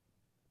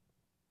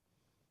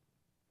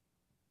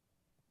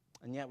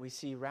 And yet we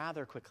see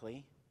rather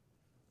quickly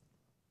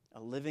a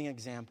living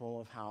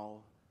example of how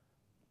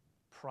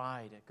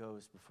pride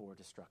goes before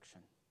destruction.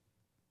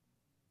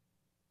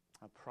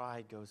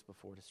 Pride goes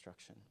before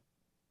destruction.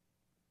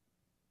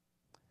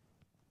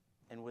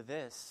 And with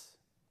this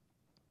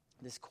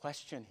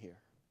question here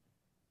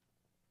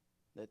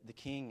that the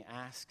king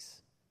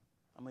asks,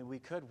 I mean, we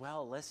could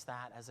well list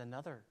that as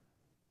another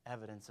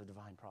evidence of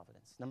divine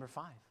providence. Number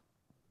 5.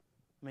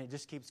 I mean, it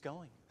just keeps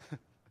going.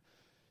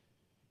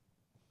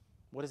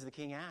 What does the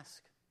king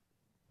ask?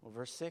 Well,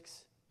 verse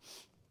 6.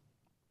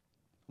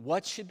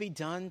 What should be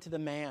done to the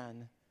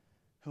man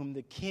whom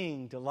the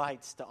king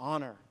delights to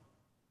honor?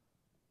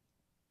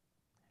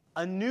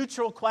 A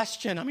neutral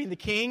question. I mean, the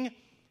king,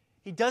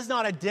 he does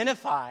not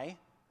identify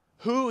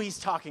who he's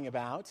talking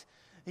about.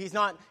 He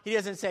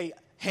doesn't say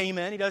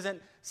Haman. He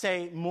doesn't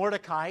say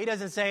Mordecai. He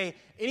doesn't say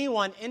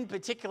anyone in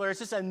particular. It's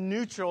just a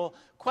neutral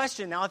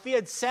question. Now, if he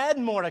had said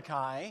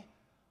Mordecai,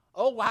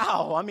 oh,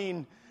 wow. I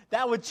mean,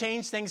 that would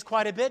change things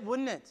quite a bit,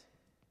 wouldn't it?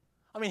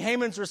 I mean,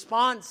 Haman's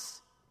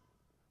response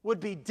would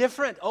be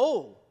different.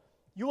 Oh,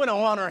 you want to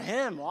honor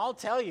him? Well, I'll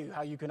tell you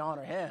how you can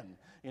honor him.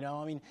 You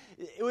know, I mean,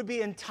 it would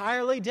be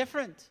entirely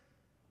different.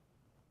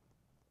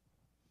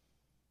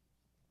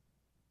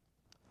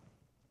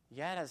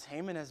 Yet, as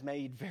Haman has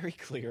made very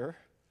clear,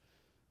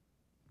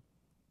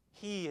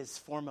 he is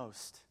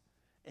foremost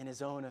in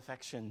his own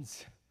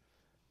affections.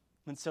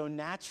 And so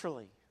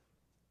naturally,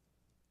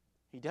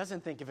 he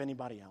doesn't think of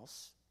anybody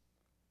else.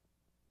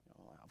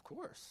 You know, of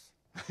course,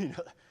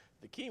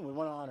 the king would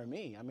want to honor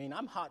me. I mean,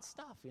 I'm hot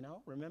stuff,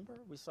 remember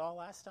we saw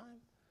last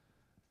time?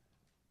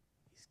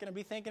 He's going to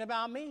be thinking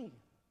about me.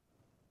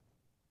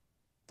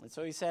 And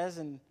so he says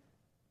in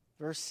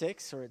verse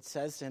 6, or it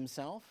says to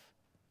himself,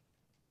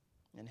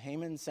 and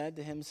Haman said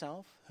to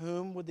himself,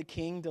 whom would the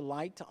king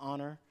delight to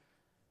honor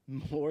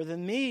more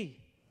than me?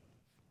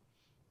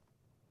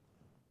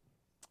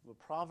 Well,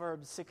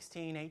 Proverbs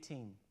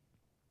 16:18.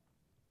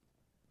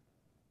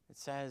 It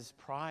says,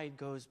 pride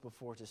goes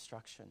before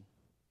destruction,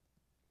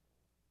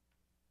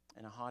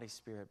 and a haughty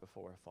spirit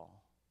before a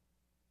fall.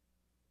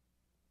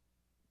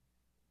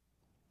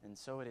 And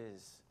so it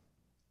is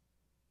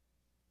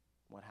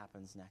what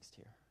happens next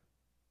here.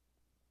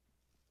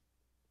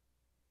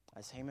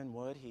 As Haman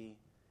would, he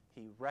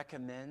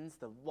recommends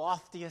the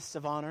loftiest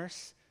of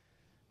honors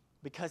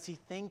because he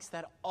thinks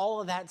that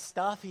all of that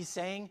stuff he's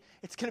saying,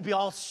 it's going to be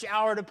all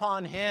showered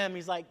upon him.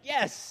 He's like,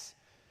 yes,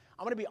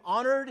 I'm going to be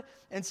honored.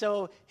 And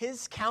so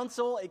his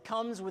counsel, it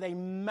comes with a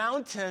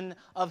mountain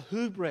of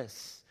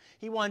hubris.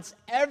 He wants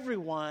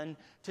everyone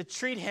to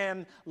treat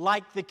him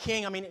like the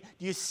king. I mean,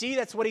 do you see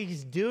that's what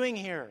he's doing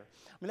here?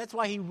 I mean, that's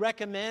why he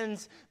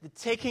recommends the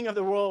taking of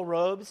the royal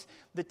robes,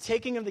 the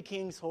taking of the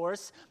king's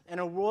horse, and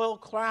a royal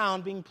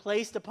crown being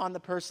placed upon the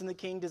person the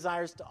king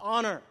desires to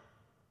honor.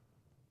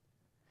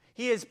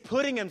 He is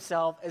putting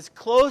himself as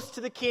close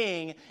to the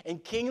king in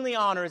kingly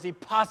honor as he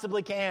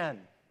possibly can,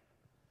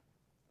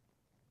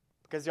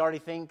 because he already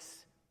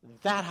thinks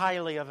that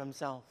highly of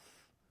himself.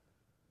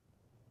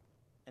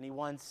 And he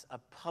wants a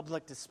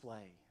public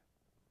display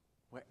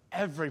where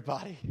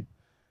everybody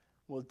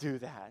will do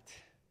that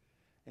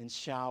and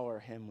shower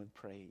him with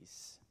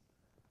praise.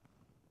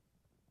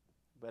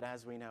 But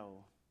as we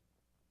know,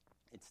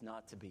 it's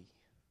not to be,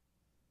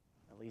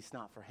 at least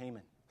not for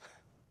Haman.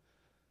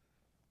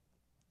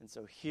 And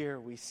so here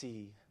we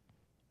see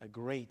a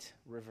great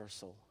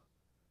reversal.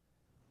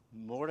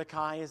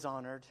 Mordecai is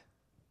honored,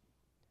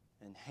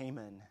 and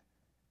Haman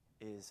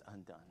is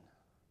undone.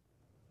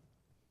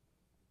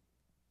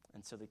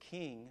 And so the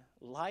king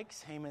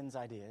likes Haman's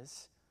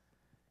ideas.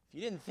 If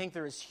you didn't think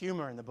there was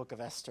humor in the book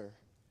of Esther,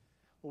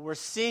 well, we're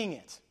seeing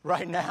it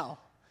right now.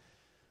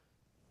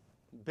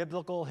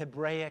 Biblical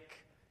Hebraic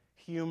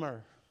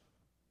humor.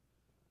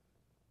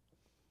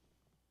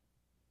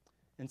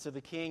 And so the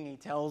king, he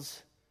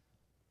tells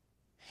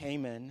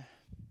Haman,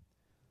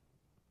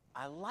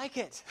 I like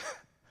it.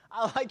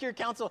 I like your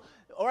counsel.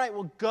 All right,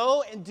 well,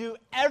 go and do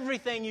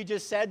everything you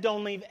just said.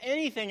 Don't leave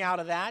anything out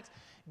of that.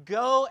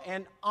 Go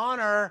and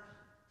honor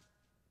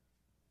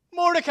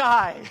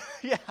Mordecai.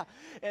 Yeah.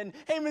 And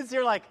Haman's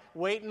here like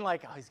waiting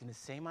like, oh, he's going to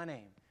say my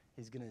name.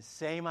 He's going to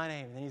say my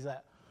name. And then he's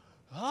like,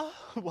 huh?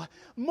 What?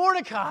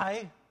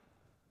 Mordecai?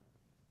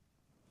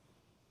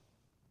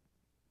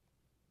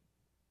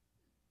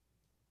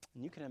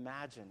 And you can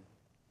imagine,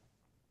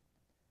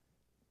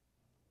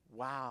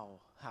 wow,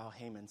 how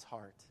Haman's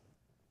heart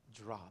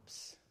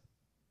drops.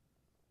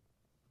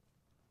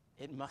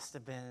 It must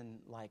have been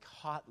like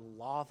hot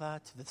lava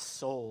to the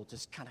soul,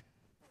 just kind of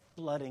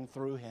flooding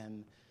through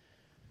him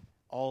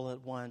all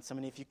at once. I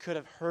mean, if you could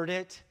have heard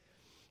it,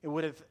 it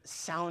would have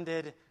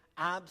sounded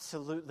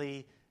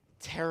absolutely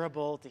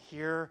terrible to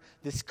hear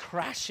this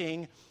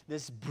crashing,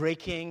 this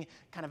breaking,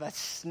 kind of a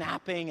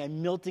snapping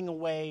and melting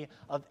away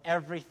of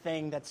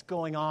everything that's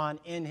going on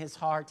in his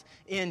heart,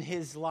 in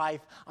his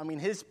life. I mean,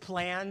 his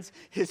plans,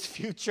 his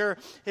future,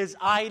 his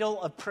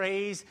idol of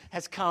praise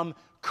has come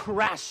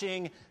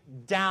crashing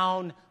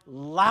down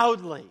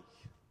loudly.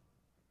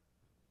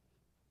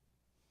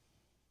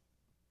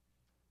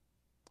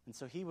 And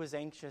so he was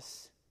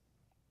anxious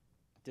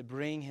to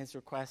bring his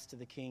request to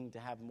the king to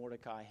have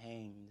Mordecai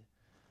hanged.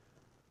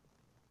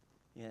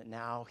 Yet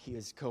now he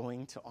is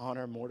going to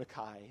honor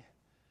Mordecai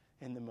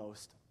in the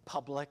most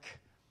public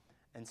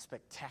and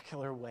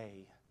spectacular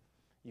way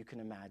you can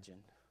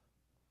imagine.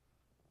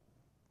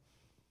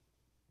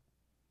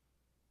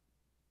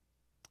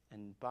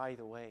 And by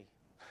the way,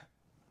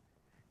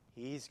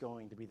 he's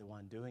going to be the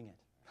one doing it.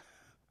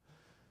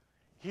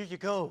 Here you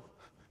go,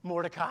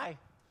 Mordecai.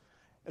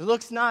 It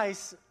looks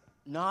nice.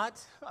 Not.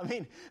 I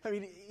mean,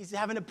 he's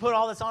having to put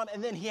all this on,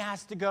 and then he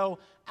has to go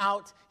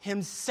out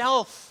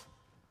himself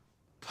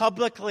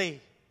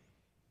publicly,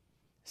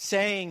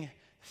 saying,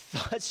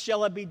 "Thus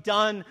shall it be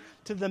done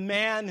to the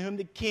man whom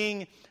the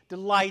king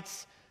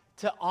delights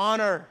to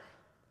honor,"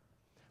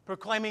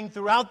 proclaiming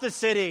throughout the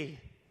city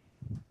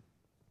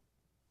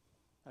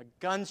a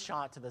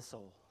gunshot to the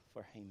soul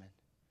for Haman.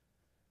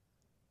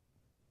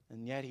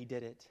 And yet he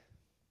did it.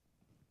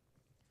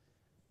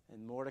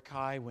 And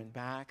Mordecai went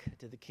back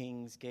to the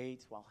king's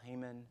gate while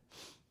Haman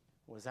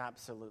was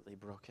absolutely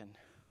broken.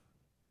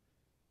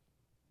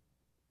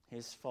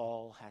 His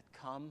fall had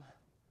come,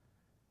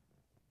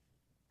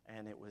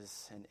 and it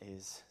was and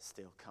is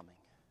still coming.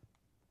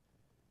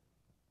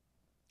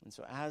 And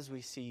so as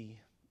we see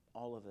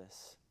all of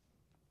this,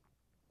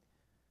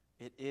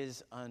 it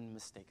is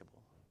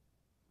unmistakable.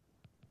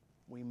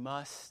 We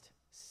must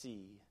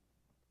see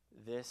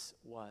this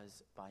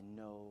was by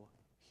no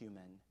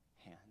human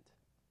hand.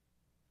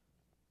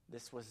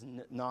 This was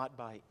not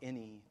by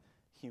any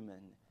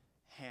human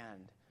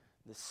hand.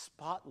 The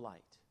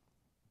spotlight,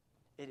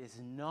 it is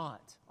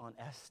not on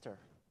Esther.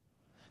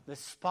 The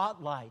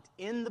spotlight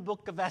in the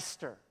book of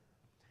Esther,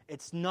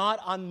 it's not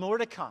on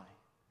Mordecai.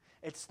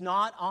 It's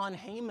not on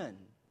Haman.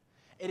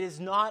 It is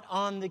not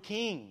on the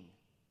king.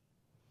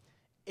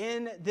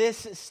 In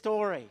this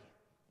story,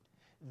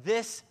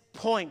 this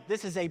point,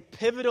 this is a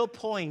pivotal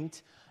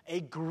point,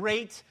 a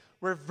great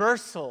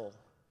reversal,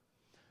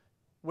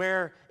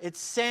 where it's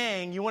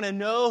saying, you want to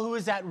know who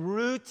is at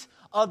root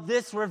of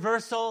this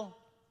reversal?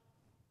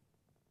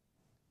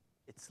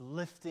 It's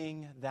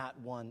lifting that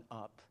one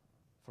up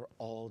for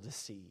all to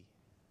see.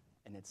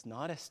 And it's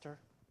not Esther.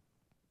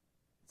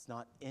 It's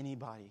not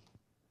anybody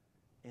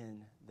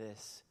in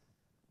this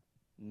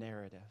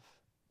narrative.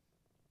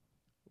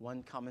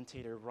 One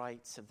commentator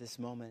writes of this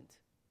moment,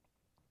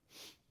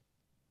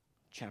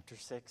 chapter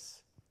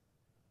 6,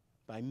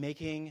 by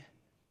making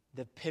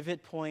the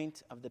pivot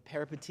point of the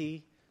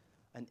peripety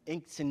an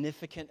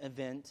insignificant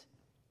event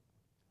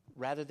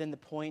rather than the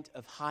point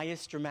of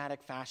highest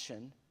dramatic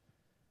fashion,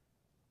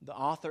 the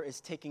author is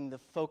taking the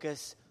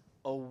focus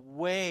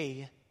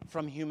away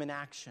from human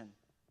action.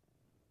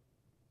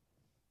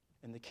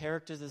 And the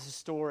characters of the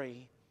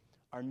story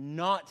are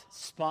not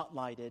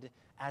spotlighted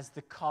as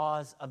the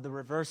cause of the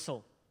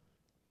reversal.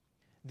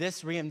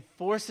 This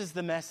reinforces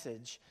the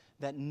message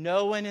that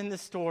no one in the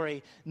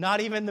story, not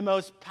even the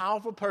most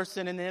powerful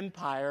person in the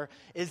empire,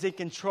 is in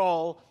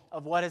control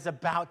of what is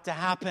about to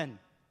happen.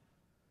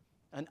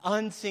 An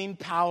unseen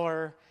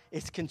power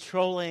is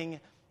controlling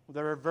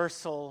the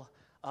reversal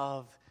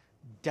of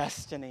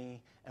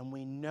destiny, and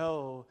we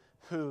know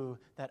who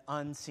that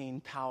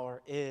unseen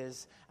power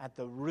is at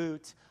the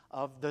root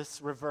of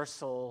this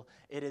reversal.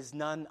 It is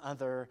none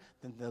other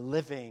than the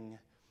living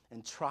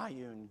and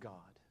triune God.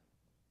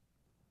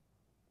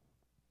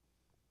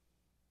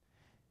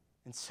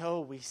 And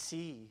so we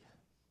see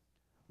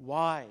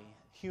why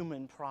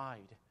human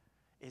pride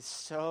is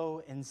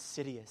so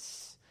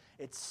insidious.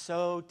 It's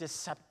so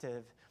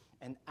deceptive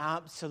and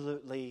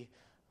absolutely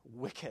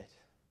wicked.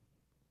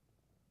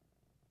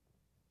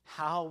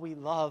 How we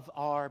love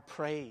our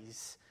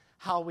praise,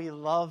 how we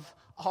love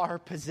our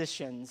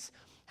positions,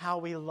 how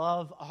we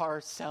love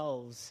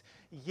ourselves.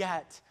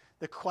 Yet,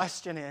 the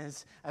question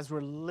is, as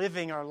we're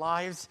living our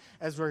lives,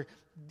 as we're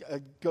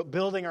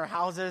building our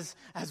houses,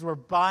 as we're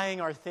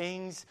buying our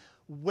things,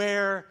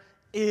 where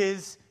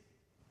is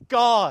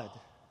God?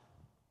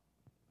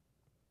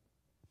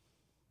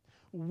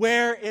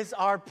 Where is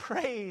our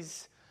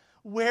praise?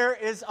 Where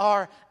is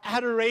our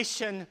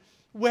adoration?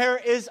 Where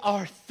is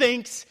our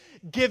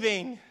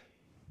thanksgiving?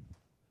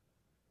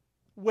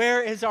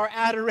 Where is our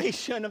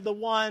adoration of the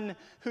one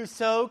who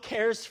so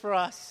cares for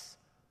us,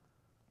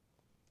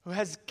 who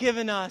has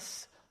given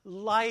us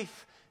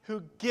life,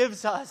 who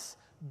gives us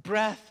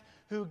breath,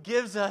 who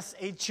gives us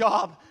a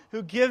job,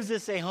 who gives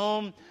us a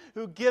home,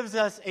 who gives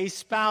us a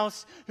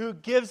spouse, who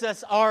gives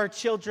us our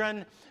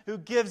children, who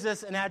gives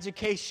us an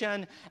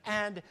education,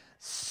 and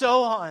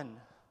so on?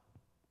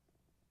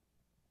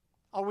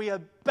 Are we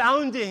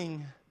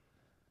abounding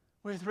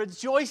with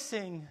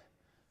rejoicing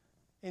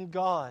in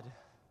God?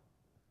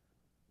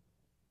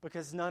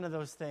 Because none of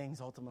those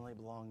things ultimately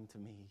belong to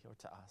me or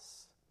to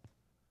us.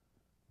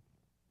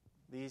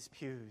 These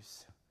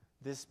pews,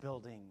 this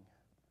building,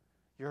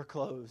 your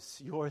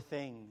clothes, your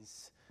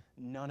things,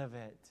 none of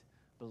it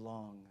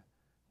belong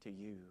to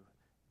you.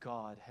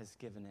 God has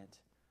given it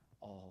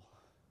all.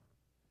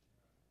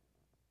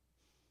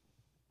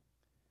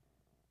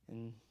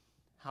 And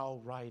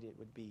how right it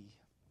would be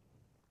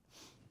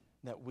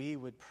that we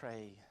would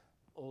pray,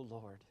 "Oh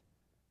Lord,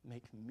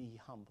 make me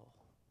humble.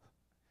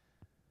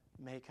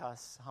 Make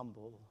us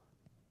humble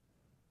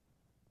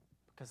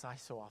Because I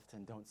so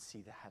often don't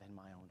see that in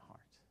my own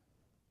heart.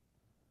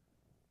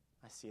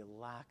 I see a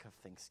lack of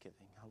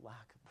thanksgiving, a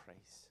lack of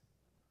praise,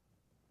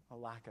 a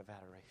lack of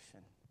adoration.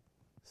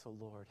 So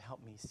Lord,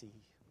 help me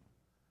see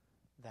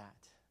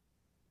that.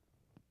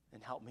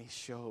 And help me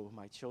show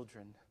my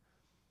children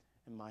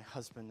and my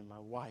husband and my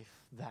wife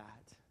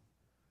that.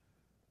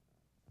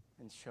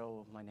 And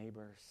show my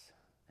neighbors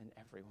and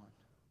everyone.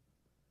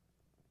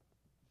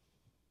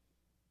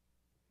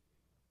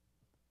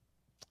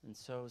 And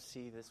so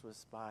see, this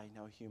was by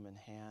no human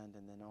hand,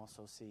 and then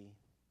also see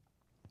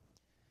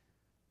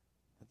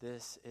that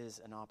this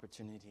is an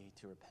opportunity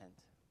to repent.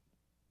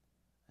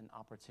 An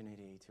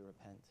opportunity to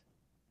repent.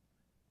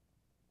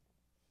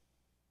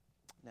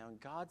 Now, in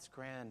God's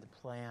grand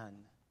plan,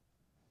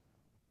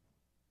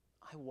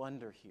 I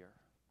wonder here,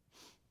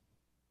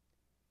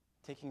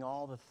 taking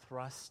all the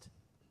thrust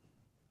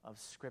of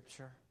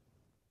Scripture,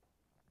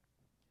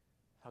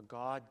 how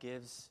God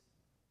gives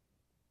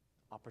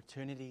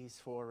opportunities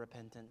for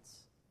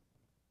repentance.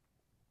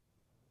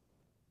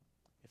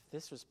 If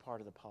this was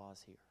part of the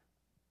pause here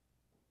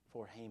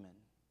for Haman,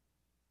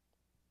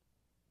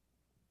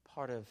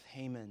 part of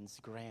Haman's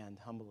grand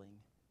humbling,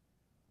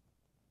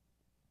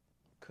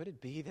 could it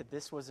be that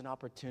this was an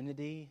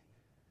opportunity?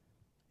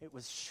 It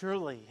was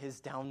surely his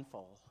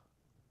downfall.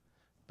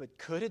 But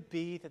could it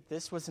be that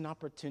this was an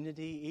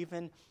opportunity,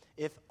 even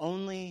if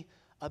only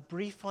a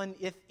brief one,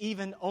 if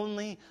even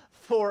only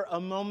for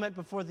a moment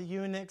before the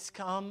eunuchs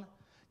come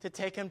to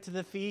take him to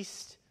the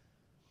feast,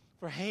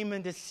 for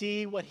Haman to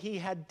see what he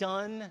had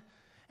done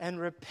and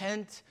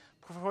repent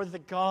before the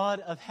God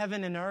of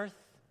heaven and earth?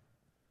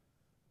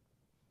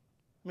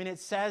 I mean, it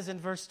says in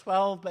verse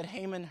 12, but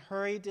Haman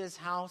hurried to his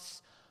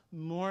house,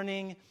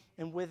 mourning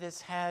and with his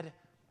head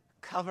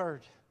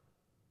covered.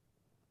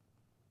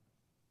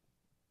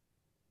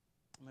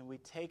 I mean, we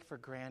take for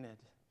granted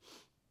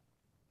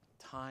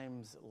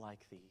times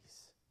like these.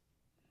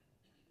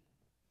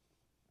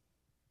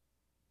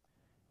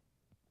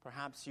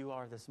 Perhaps you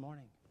are this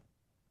morning.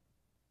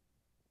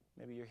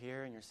 Maybe you're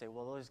here and you're saying,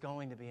 well, there's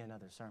going to be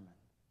another sermon.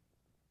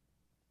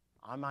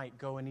 I might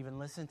go and even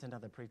listen to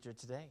another preacher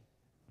today.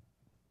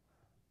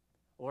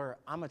 Or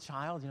I'm a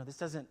child, this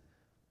doesn't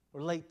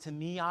relate to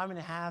me. I'm going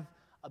to have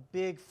a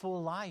big,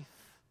 full life.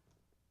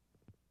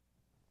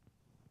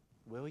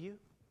 Will you?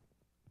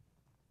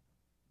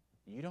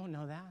 You don't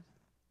know that.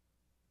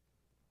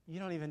 You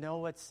don't even know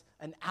what's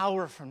an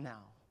hour from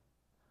now.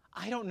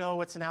 I don't know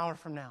what's an hour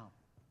from now.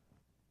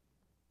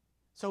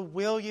 So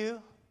will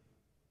you?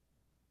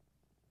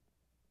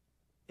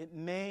 It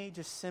may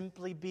just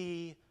simply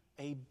be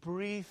a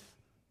brief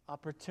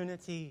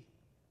opportunity.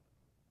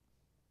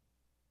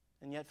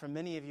 And yet for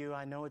many of you,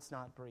 I know it's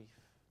not brief.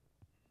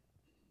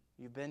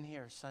 You've been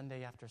here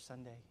Sunday after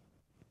Sunday.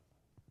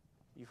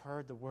 You've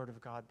heard the Word of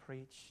God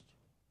preached.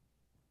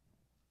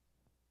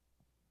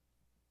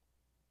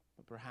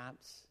 But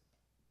perhaps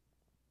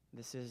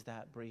this is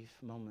that brief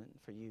moment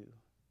for you,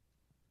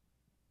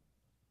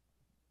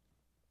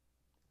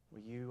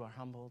 where you are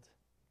humbled.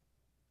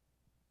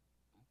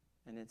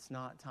 And it's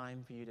not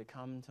time for you to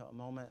come to a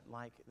moment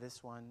like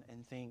this one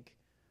and think,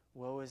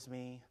 woe is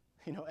me.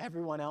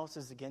 Everyone else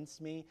is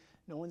against me.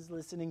 No one's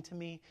listening to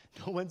me.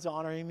 No one's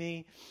honoring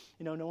me.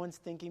 No one's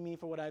thanking me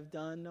for what I've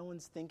done. No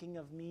one's thinking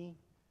of me.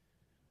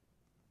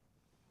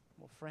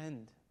 Well,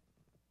 friend,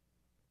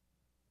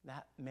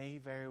 that may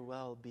very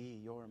well be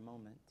your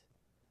moment,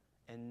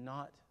 and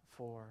not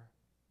for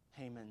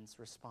Haman's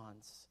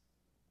response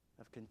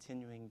of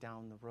continuing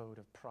down the road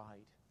of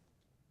pride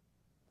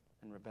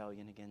and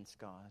rebellion against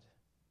God,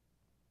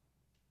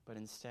 but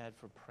instead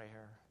for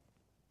prayer,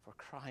 for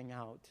crying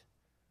out,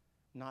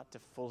 not to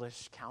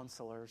foolish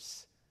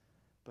counselors,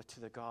 but to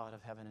the God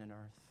of heaven and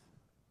earth,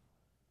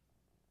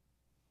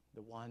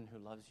 the one who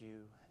loves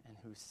you and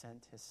who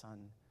sent his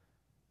Son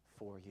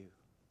for you.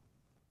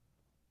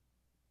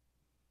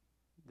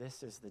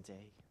 This is the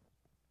day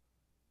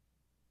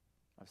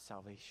of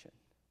salvation.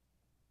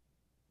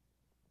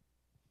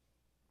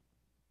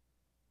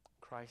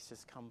 Christ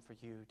has come for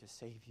you to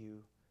save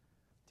you,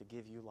 to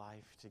give you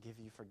life, to give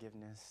you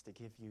forgiveness, to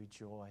give you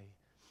joy,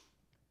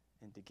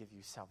 and to give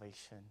you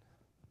salvation.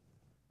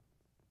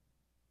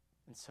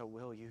 And so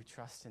will you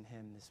trust in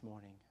him this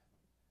morning?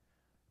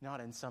 Not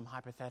in some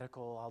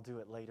hypothetical, I'll do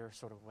it later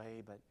sort of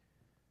way, but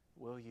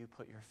will you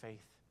put your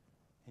faith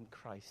in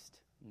Christ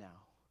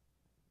now?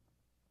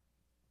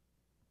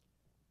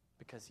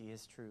 Because he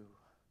is true.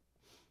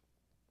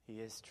 He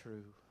is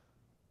true.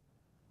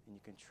 And you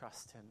can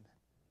trust him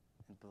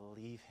and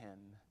believe him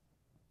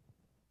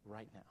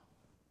right now.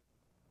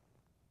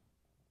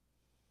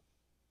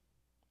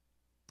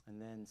 And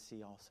then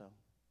see also,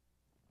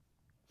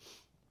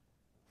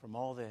 from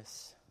all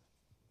this,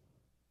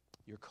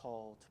 you're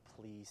called to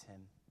please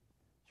him.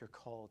 You're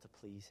called to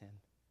please him.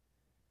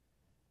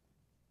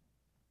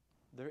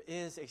 There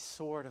is a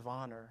sword of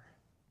honor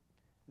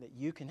that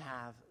you can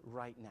have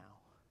right now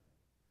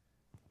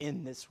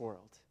in this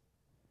world.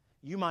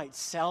 You might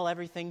sell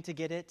everything to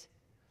get it.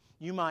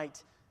 You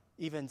might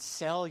even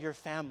sell your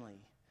family.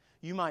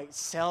 You might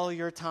sell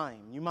your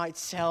time. You might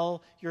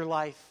sell your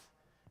life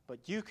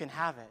But you can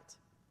have it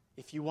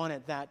if you want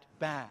it that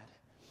bad.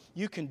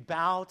 You can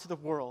bow to the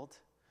world.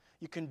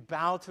 You can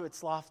bow to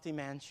its lofty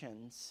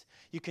mansions.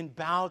 You can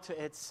bow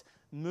to its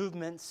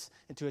movements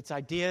and to its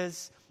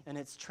ideas and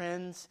its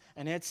trends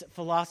and its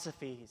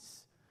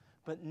philosophies.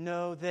 But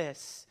know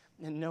this,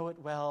 and know it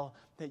well,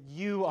 that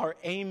you are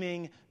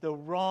aiming the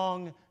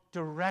wrong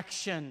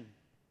direction.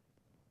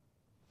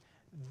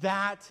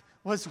 That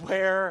was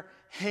where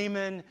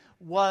Haman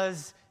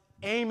was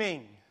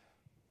aiming.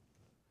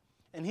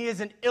 And he is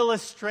an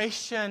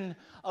illustration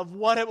of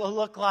what it will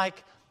look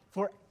like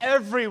for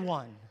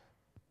everyone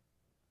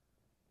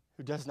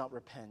who does not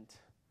repent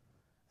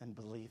and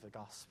believe the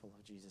gospel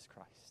of Jesus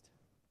Christ.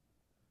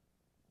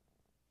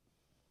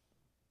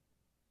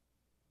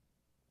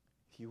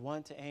 If you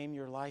want to aim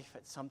your life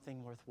at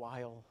something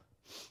worthwhile,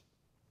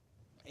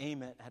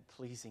 aim it at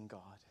pleasing God,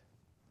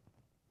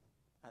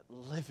 at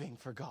living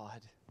for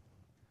God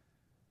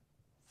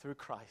through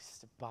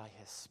Christ by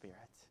His Spirit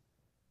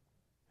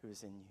who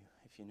is in you,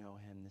 if you know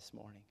Him this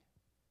morning.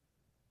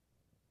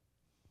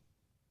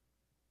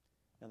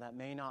 Now, that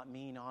may not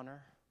mean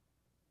honor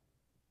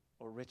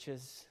or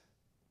riches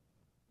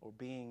or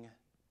being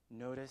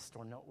noticed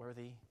or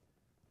noteworthy.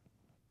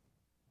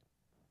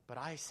 But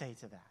I say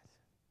to that,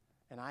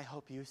 and I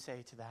hope you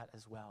say to that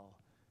as well,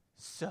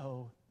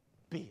 so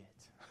be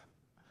it.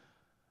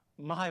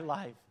 My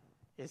life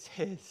is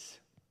His.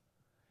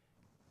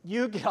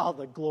 You get all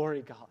the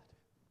glory, God.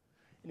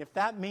 And if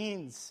that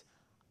means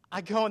I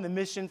go in the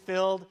mission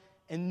field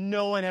and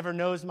no one ever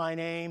knows my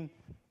name,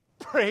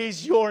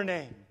 praise your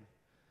name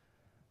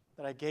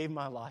that I gave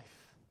my life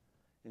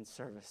in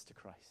service to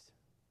Christ.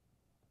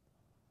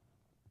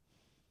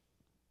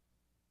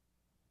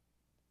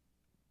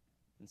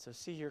 And so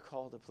see your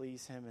call to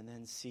please Him, and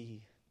then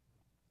see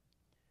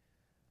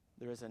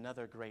there is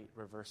another great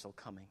reversal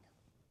coming.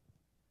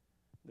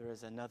 There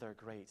is another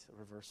great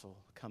reversal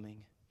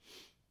coming.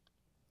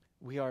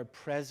 We are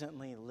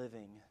presently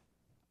living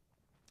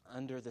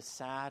under the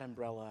sad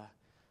umbrella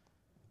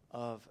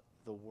of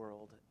the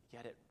world,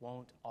 yet it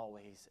won't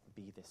always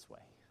be this way.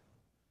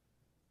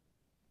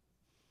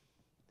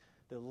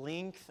 The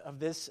length of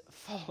this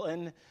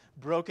fallen,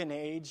 broken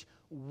age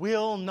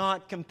will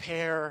not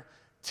compare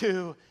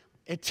to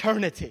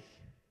eternity.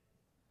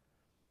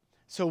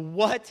 So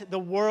what the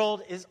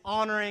world is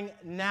honoring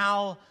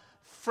now,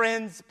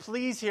 friends,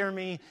 please hear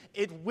me,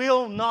 it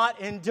will not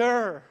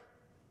endure.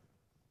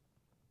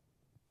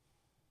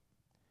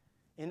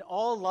 In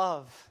all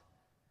love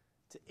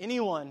to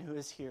anyone who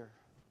is here,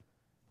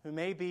 who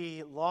may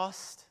be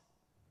lost,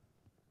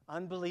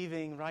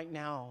 unbelieving right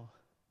now,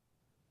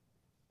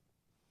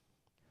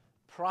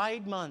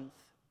 Pride Month,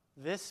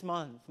 this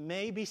month,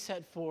 may be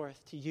set forth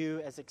to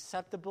you as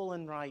acceptable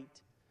and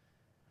right.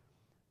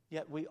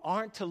 Yet we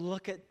aren't to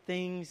look at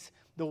things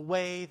the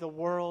way the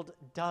world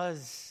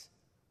does.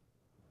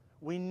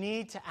 We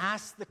need to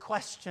ask the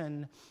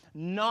question,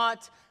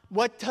 not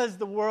what does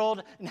the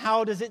world and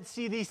how does it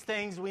see these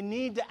things? We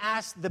need to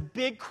ask the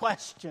big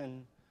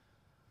question,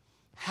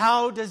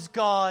 how does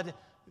God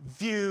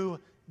view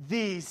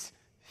these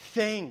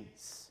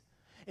things?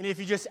 And if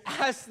you just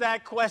ask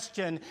that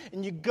question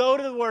and you go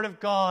to the Word of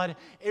God,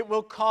 it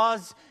will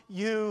cause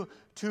you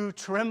to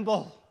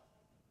tremble.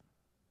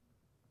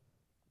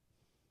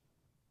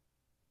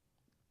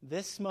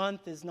 This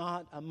month is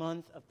not a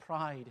month of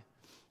pride.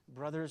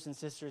 Brothers and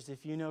sisters,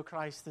 if you know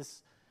Christ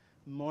this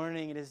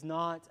morning, it is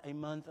not a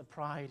month of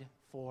pride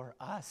for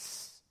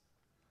us.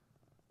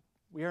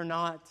 We are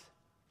not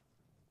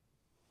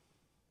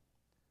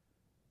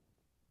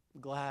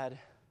glad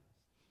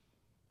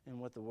in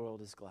what the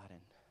world is glad in.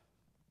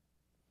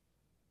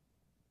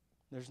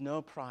 There's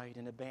no pride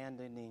in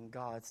abandoning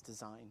God's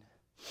design.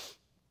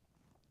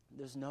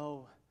 There's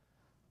no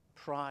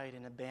pride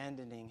in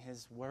abandoning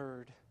His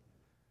Word.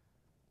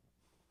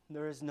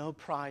 There is no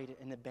pride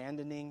in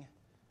abandoning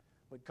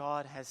what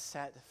God has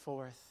set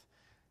forth: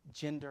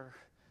 gender,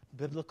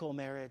 biblical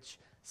marriage,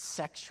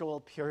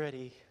 sexual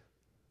purity.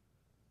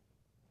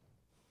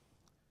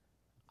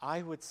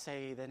 I would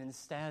say that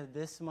instead,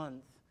 this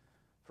month,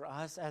 for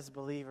us as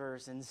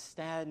believers,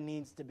 instead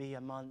needs to be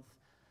a month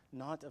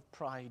not of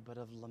pride, but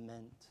of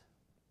lament,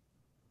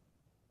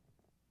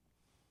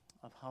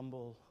 of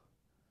humble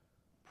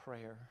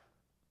prayer.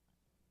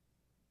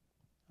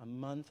 A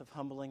month of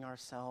humbling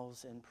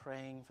ourselves and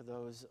praying for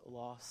those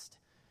lost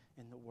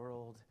in the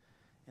world,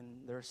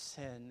 in their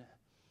sin,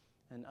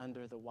 and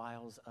under the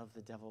wiles of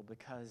the devil,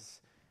 because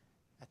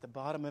at the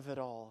bottom of it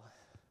all,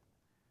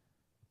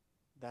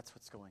 that's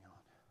what's going on.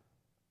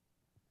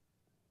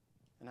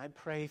 And I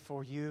pray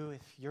for you,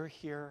 if you're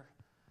here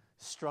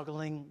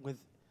struggling with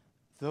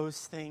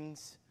those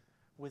things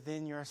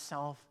within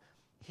yourself,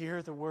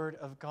 hear the word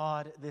of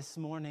God this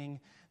morning,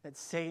 that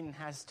Satan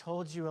has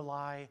told you a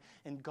lie,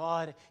 and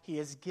God, He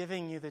is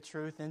giving you the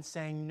truth and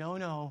saying,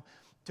 no,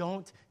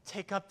 don't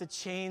take up the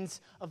chains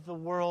of the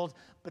world,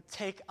 but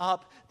take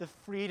up the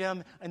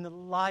freedom and the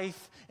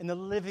life and the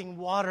living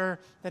water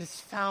that is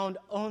found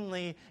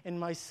only in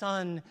my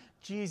Son,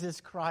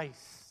 Jesus Christ.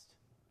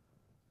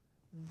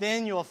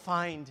 Then you'll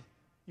find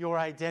your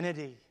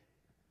identity.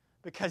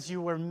 because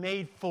you were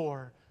made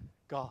for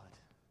God.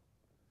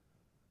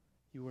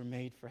 You were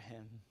made for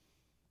Him.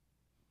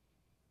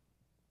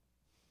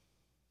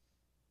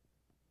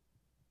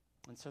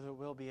 And so there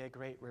will be a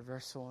great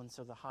reversal, and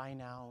so the high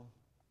now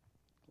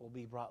will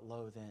be brought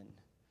low then,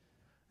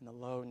 and the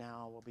low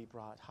now will be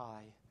brought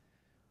high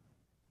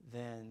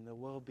then. There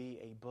will be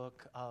a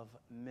book of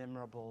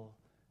memorable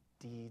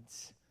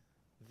deeds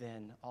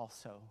then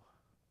also.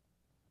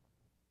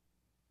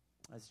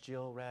 As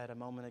Jill read a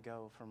moment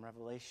ago from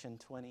Revelation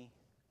 20,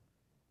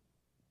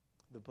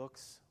 the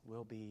books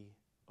will be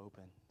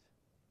opened,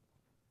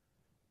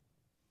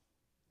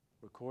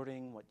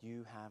 recording what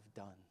you have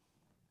done.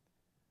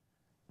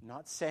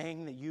 Not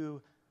saying that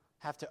you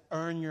have to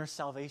earn your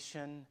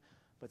salvation,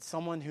 but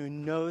someone who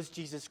knows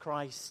Jesus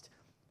Christ,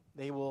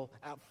 they will,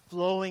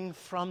 outflowing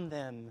from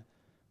them,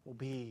 will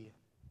be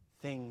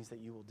things that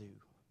you will do.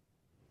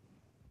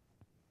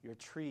 Your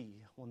tree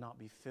will not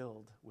be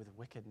filled with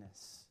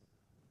wickedness,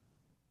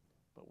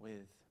 but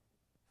with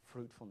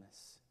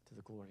fruitfulness to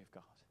the glory of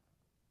God.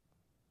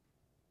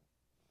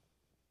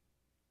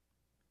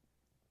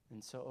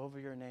 And so over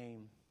your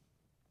name,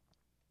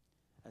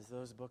 as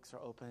those books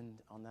are opened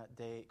on that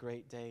day,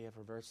 great day of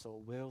reversal,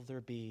 will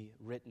there be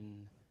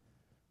written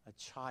a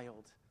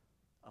child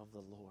of the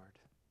Lord,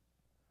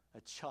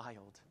 a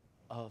child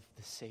of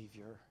the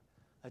Savior,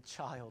 a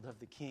child of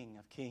the King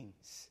of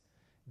Kings,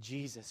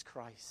 Jesus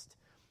Christ,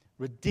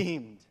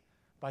 redeemed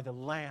by the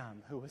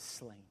Lamb who was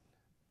slain?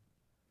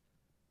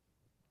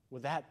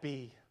 Would that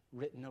be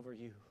written over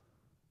you?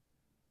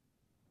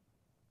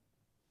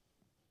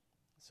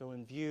 So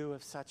in view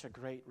of such a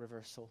great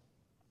reversal,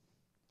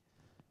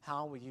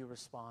 how will you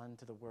respond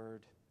to the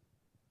word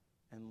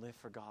and live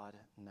for God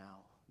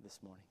now, this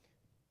morning?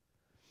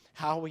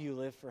 How will you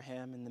live for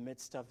Him in the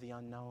midst of the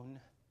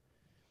unknown?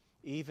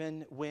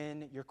 Even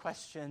when your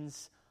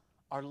questions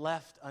are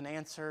left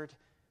unanswered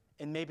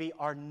and maybe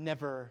are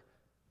never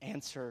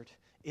answered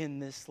in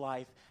this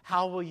life.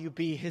 How will you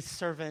be His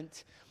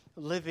servant,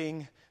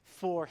 living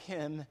for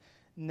Him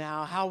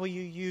now? How will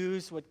you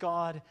use what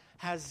God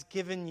has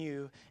given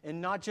you,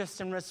 and not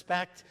just in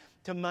respect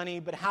to money,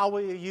 but how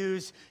will you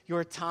use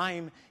your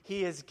time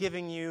He is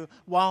giving you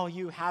while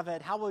you have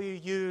it? How will you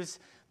use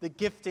the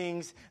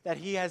giftings that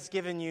He has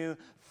given you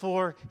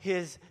for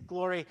His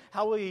glory?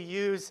 How will you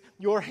use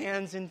your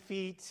hands and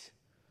feet?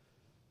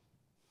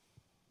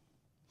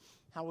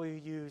 How will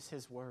you use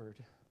His word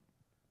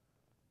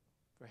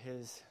for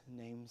His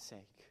name's sake?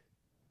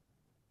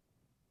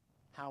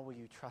 How will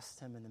you trust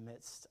Him in the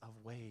midst of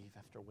wave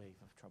after wave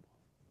of trouble?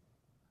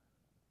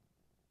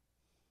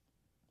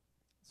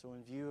 So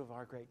in view of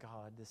our great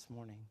God this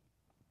morning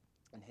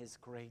and His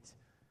great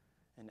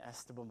and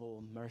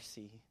estimable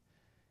mercy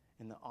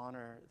and the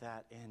honor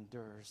that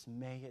endures,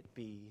 may it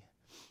be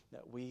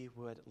that we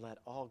would let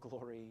all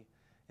glory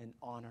and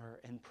honor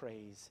and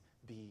praise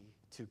be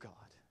to God.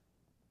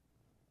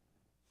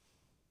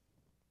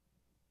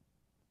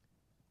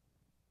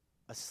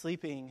 A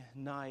sleeping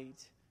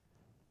night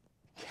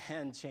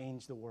can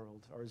change the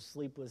world, or a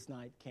sleepless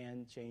night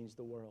can change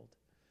the world.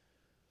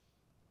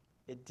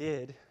 It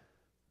did,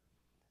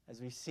 as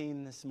we've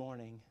seen this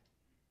morning.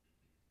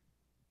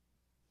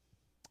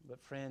 But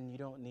friend, you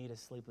don't need a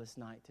sleepless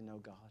night to know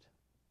God.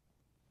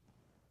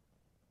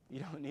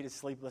 You don't need a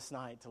sleepless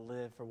night to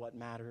live for what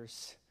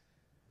matters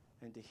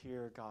and to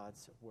hear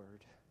God's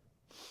word.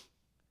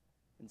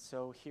 And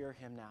so hear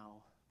Him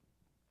now,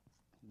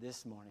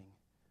 this morning.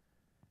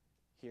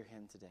 Hear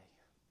Him today.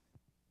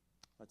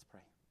 Let's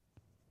pray.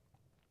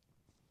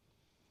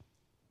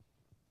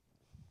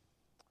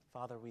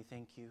 Father, we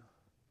thank You.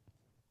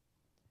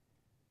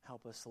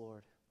 Help us,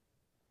 Lord.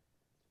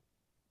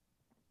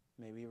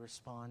 May we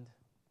respond.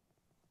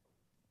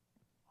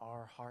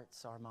 Our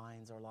hearts, our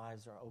minds, our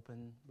lives are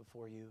open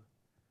before You.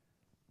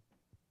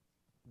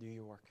 Do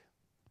Your work.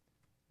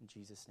 In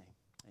Jesus' name,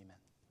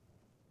 amen.